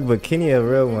hate Duck, but Kenny a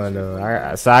real one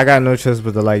though. So I got no choice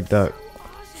but to like Duck.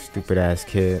 Stupid ass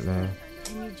kid, man.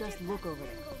 Can you just look over there?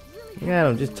 Yeah,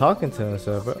 I'm just talking to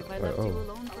himself, bro. If I left you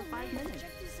alone for 5 minutes.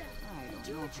 I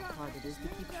don't know how hard it is to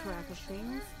keep track of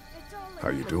things. How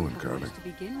you doing, Carly?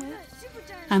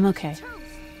 I'm okay.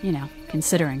 You know,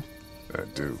 considering. I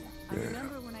do, yeah.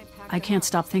 I can't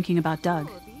stop thinking about Doug.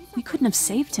 We couldn't have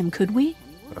saved him, could we?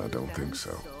 I don't think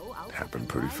so. It happened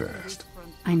pretty fast.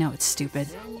 I know it's stupid.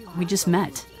 We just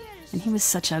met. And he was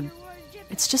such a...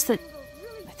 It's just that...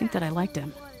 I think that I liked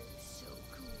him.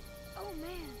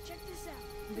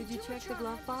 Did you check the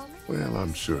glove box? Well,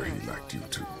 I'm sure he liked you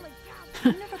too.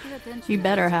 You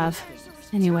better have.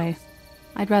 Anyway,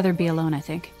 I'd rather be alone, I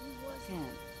think.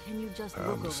 Can you just I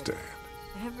understand.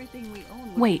 Everything we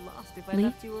own Wait, would be lost if I Lee?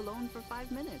 left you alone for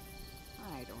 5 minutes.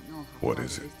 I don't know how What hard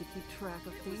is it? to keep track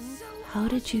of things. How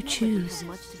did you choose?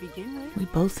 Much to begin with. We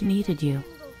both needed you.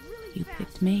 You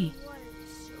picked me.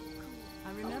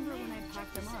 I remember when I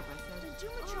packed them up, I said,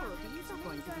 oh, these are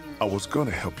going to be I was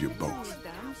gonna help you both.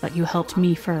 But you helped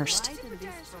me first.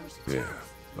 Yeah,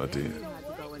 I did.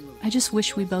 I just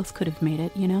wish we both could have made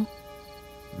it, you know?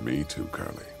 Me too,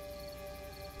 Carly.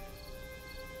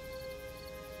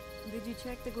 Did you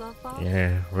check the glove box?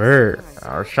 Yeah, word.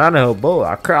 I was trying to help both.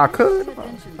 I could.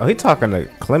 Oh, he talking to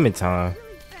Clementine.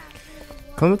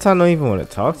 Clementine don't even want to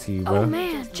talk to you, bro. Oh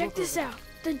man, check this out.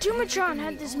 The Doomatron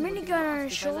had this minigun on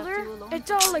his shoulder. It's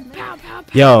all like pow pow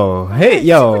pow. Yo, hey,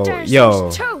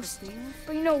 yo. Toast.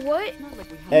 But you know what?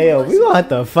 Hey, yo, we gonna have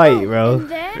to fight, bro.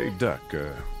 Hey, Duck,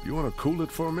 you wanna cool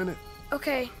it for a minute?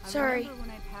 Okay, sorry.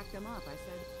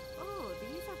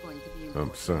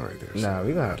 I'm sorry, there's we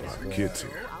gonna have a lot of kids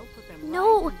here.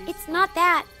 No, it's not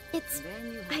that. It's...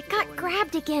 I got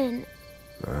grabbed again.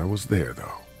 I was there,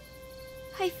 though.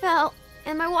 I fell,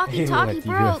 and my walkie-talkie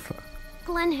broke.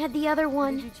 Glenn had the other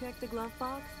one. Did you check the glove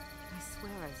box? I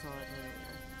swear I saw it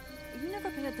earlier. You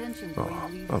never pay attention to Oh,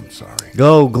 I'm sorry.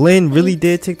 Yo, Glenn really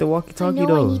did take the I walkie-talkie know I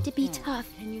though. need to be tough.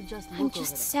 I'm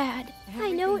just sad.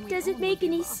 I know it doesn't make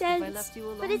any sense,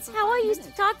 but it's how I used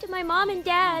to talk to my mom and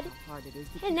dad.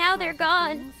 And now they're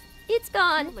gone. It's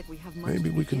gone. Maybe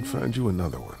we can find you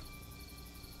another one.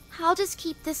 I'll just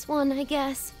keep this one, I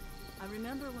guess.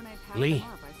 Lee,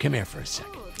 come here for a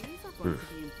second.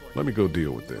 Let me go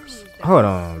deal with this. Hold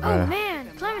on, Oh bro.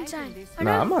 man, Clementine.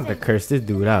 Nah, I'm about to curse this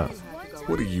dude out.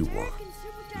 What do you want?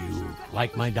 You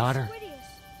like my daughter?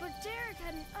 But Derek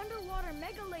had an underwater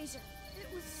mega laser.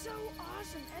 It was so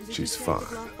awesome. She's fine.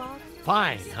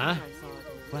 Fine, huh?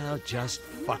 Well, just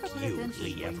fuck you,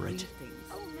 Lee Everett.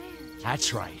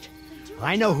 That's right.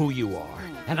 I know who you are,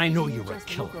 and I know you're a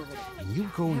killer. And you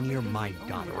go near my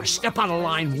daughter or step out of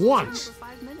line once,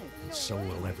 and so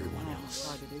will everyone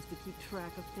else.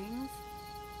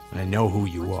 I know who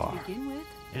you are.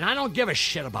 And I don't give a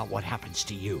shit about what happens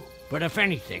to you. But if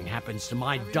anything happens to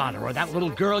my daughter or that little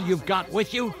girl you've got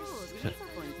with you,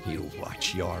 you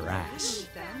watch your ass.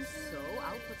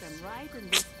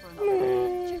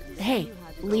 Hey,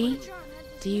 Lee,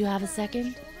 do you have a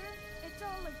second?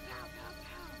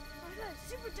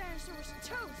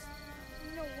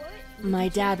 My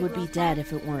dad would be dead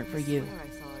if it weren't for you.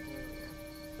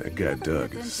 That guy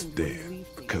Doug is dead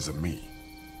because of me.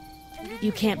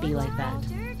 You can't be like that.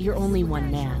 You're only one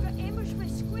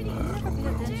man.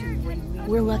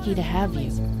 We're lucky to have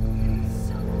you.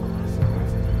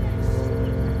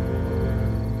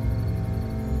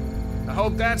 I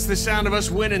hope that's the sound of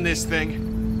us winning this thing.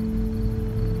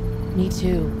 Me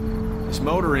too. This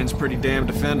motor inn's pretty damn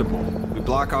defendable. We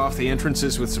block off the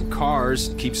entrances with some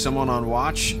cars, keep someone on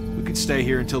watch. We could stay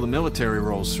here until the military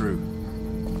rolls through.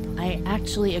 I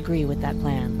actually agree with that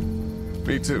plan.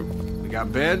 Me too. We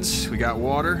got beds, we got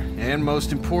water, and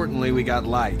most importantly, we got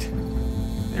light.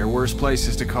 There are worse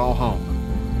places to call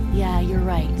home. Yeah, you're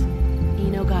right. You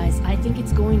know, guys, I think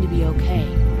it's going to be okay.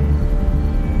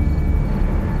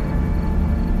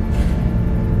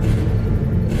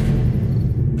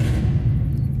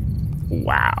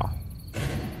 Wow.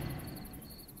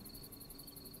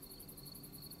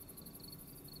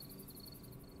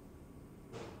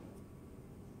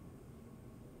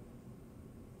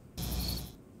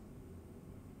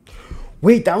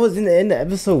 Wait, that was in the end of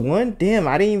episode 1? Damn,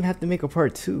 I didn't even have to make a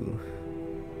part 2.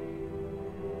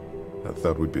 I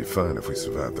thought we'd be fine if we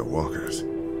survived the walkers.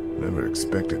 Never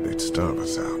expected they'd starve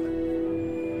us out.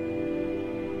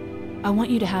 I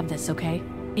want you to have this, okay?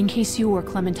 In case you or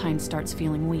Clementine starts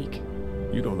feeling weak.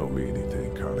 You don't know me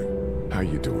anything, Carly. How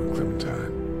you doing,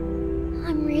 Clementine?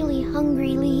 I'm really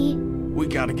hungry, Lee. We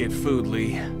gotta get food,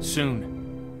 Lee.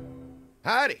 Soon.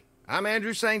 Howdy, I'm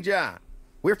Andrew St. John.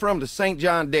 We're from the St.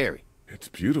 John Dairy. It's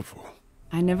beautiful.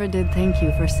 I never did thank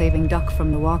you for saving Duck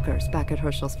from the walkers back at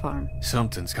Herschel's farm.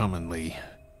 Something's coming, Lee.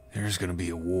 There's gonna be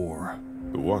a war.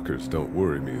 The walkers don't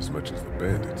worry me as much as the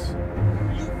bandits.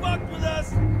 You fucked with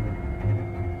us!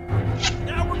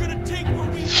 Now we're gonna take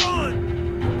what we want!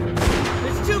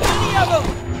 There's too many of them!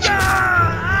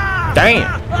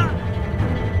 Damn!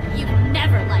 You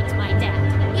never liked my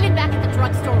dad. Even back at the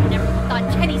drugstore when everyone thought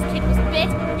Kenny's kid was bit,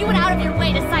 you went out of your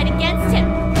way to side against him.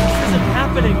 This isn't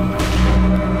happening!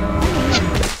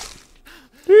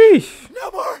 Eesh.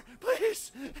 No more,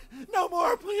 please! No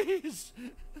more, please!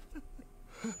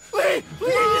 Please,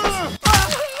 please!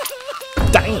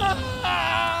 Dang.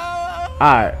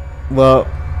 Alright, well,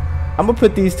 I'm gonna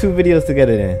put these 2 videos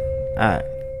together then. Alright.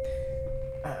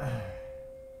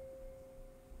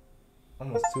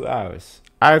 Almost 2 hours.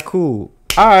 Alright, cool.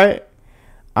 Alright.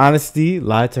 Honesty,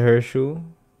 lied to Herschel.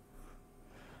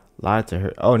 Lied to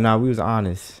her. Oh, nah, we was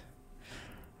honest.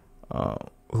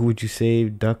 Who would you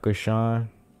save, Duck or Sean?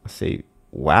 I say,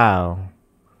 wow.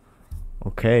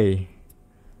 Okay.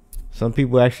 Some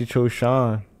people actually chose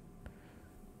Sean.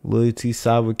 Loyalty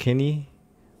side with Kenny.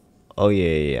 Oh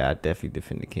yeah, I definitely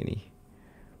defended Kenny.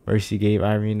 Mercy gave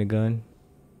Irene the gun.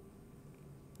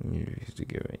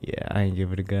 Yeah, I ain't give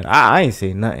her the gun. I ain't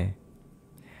say nothing.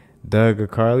 Doug or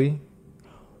Carly?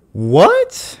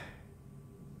 What?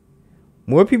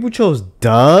 More people chose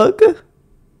Doug?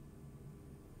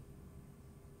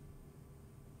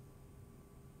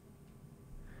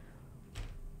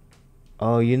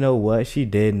 Oh, you know what? She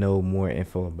did know more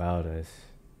info about us.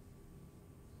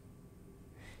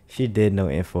 She did know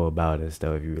info about us,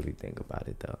 though, if you really think about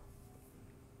it, though.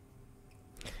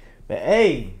 But,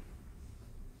 hey.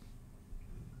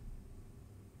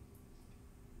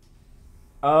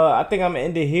 I think I'm going to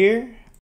end it here.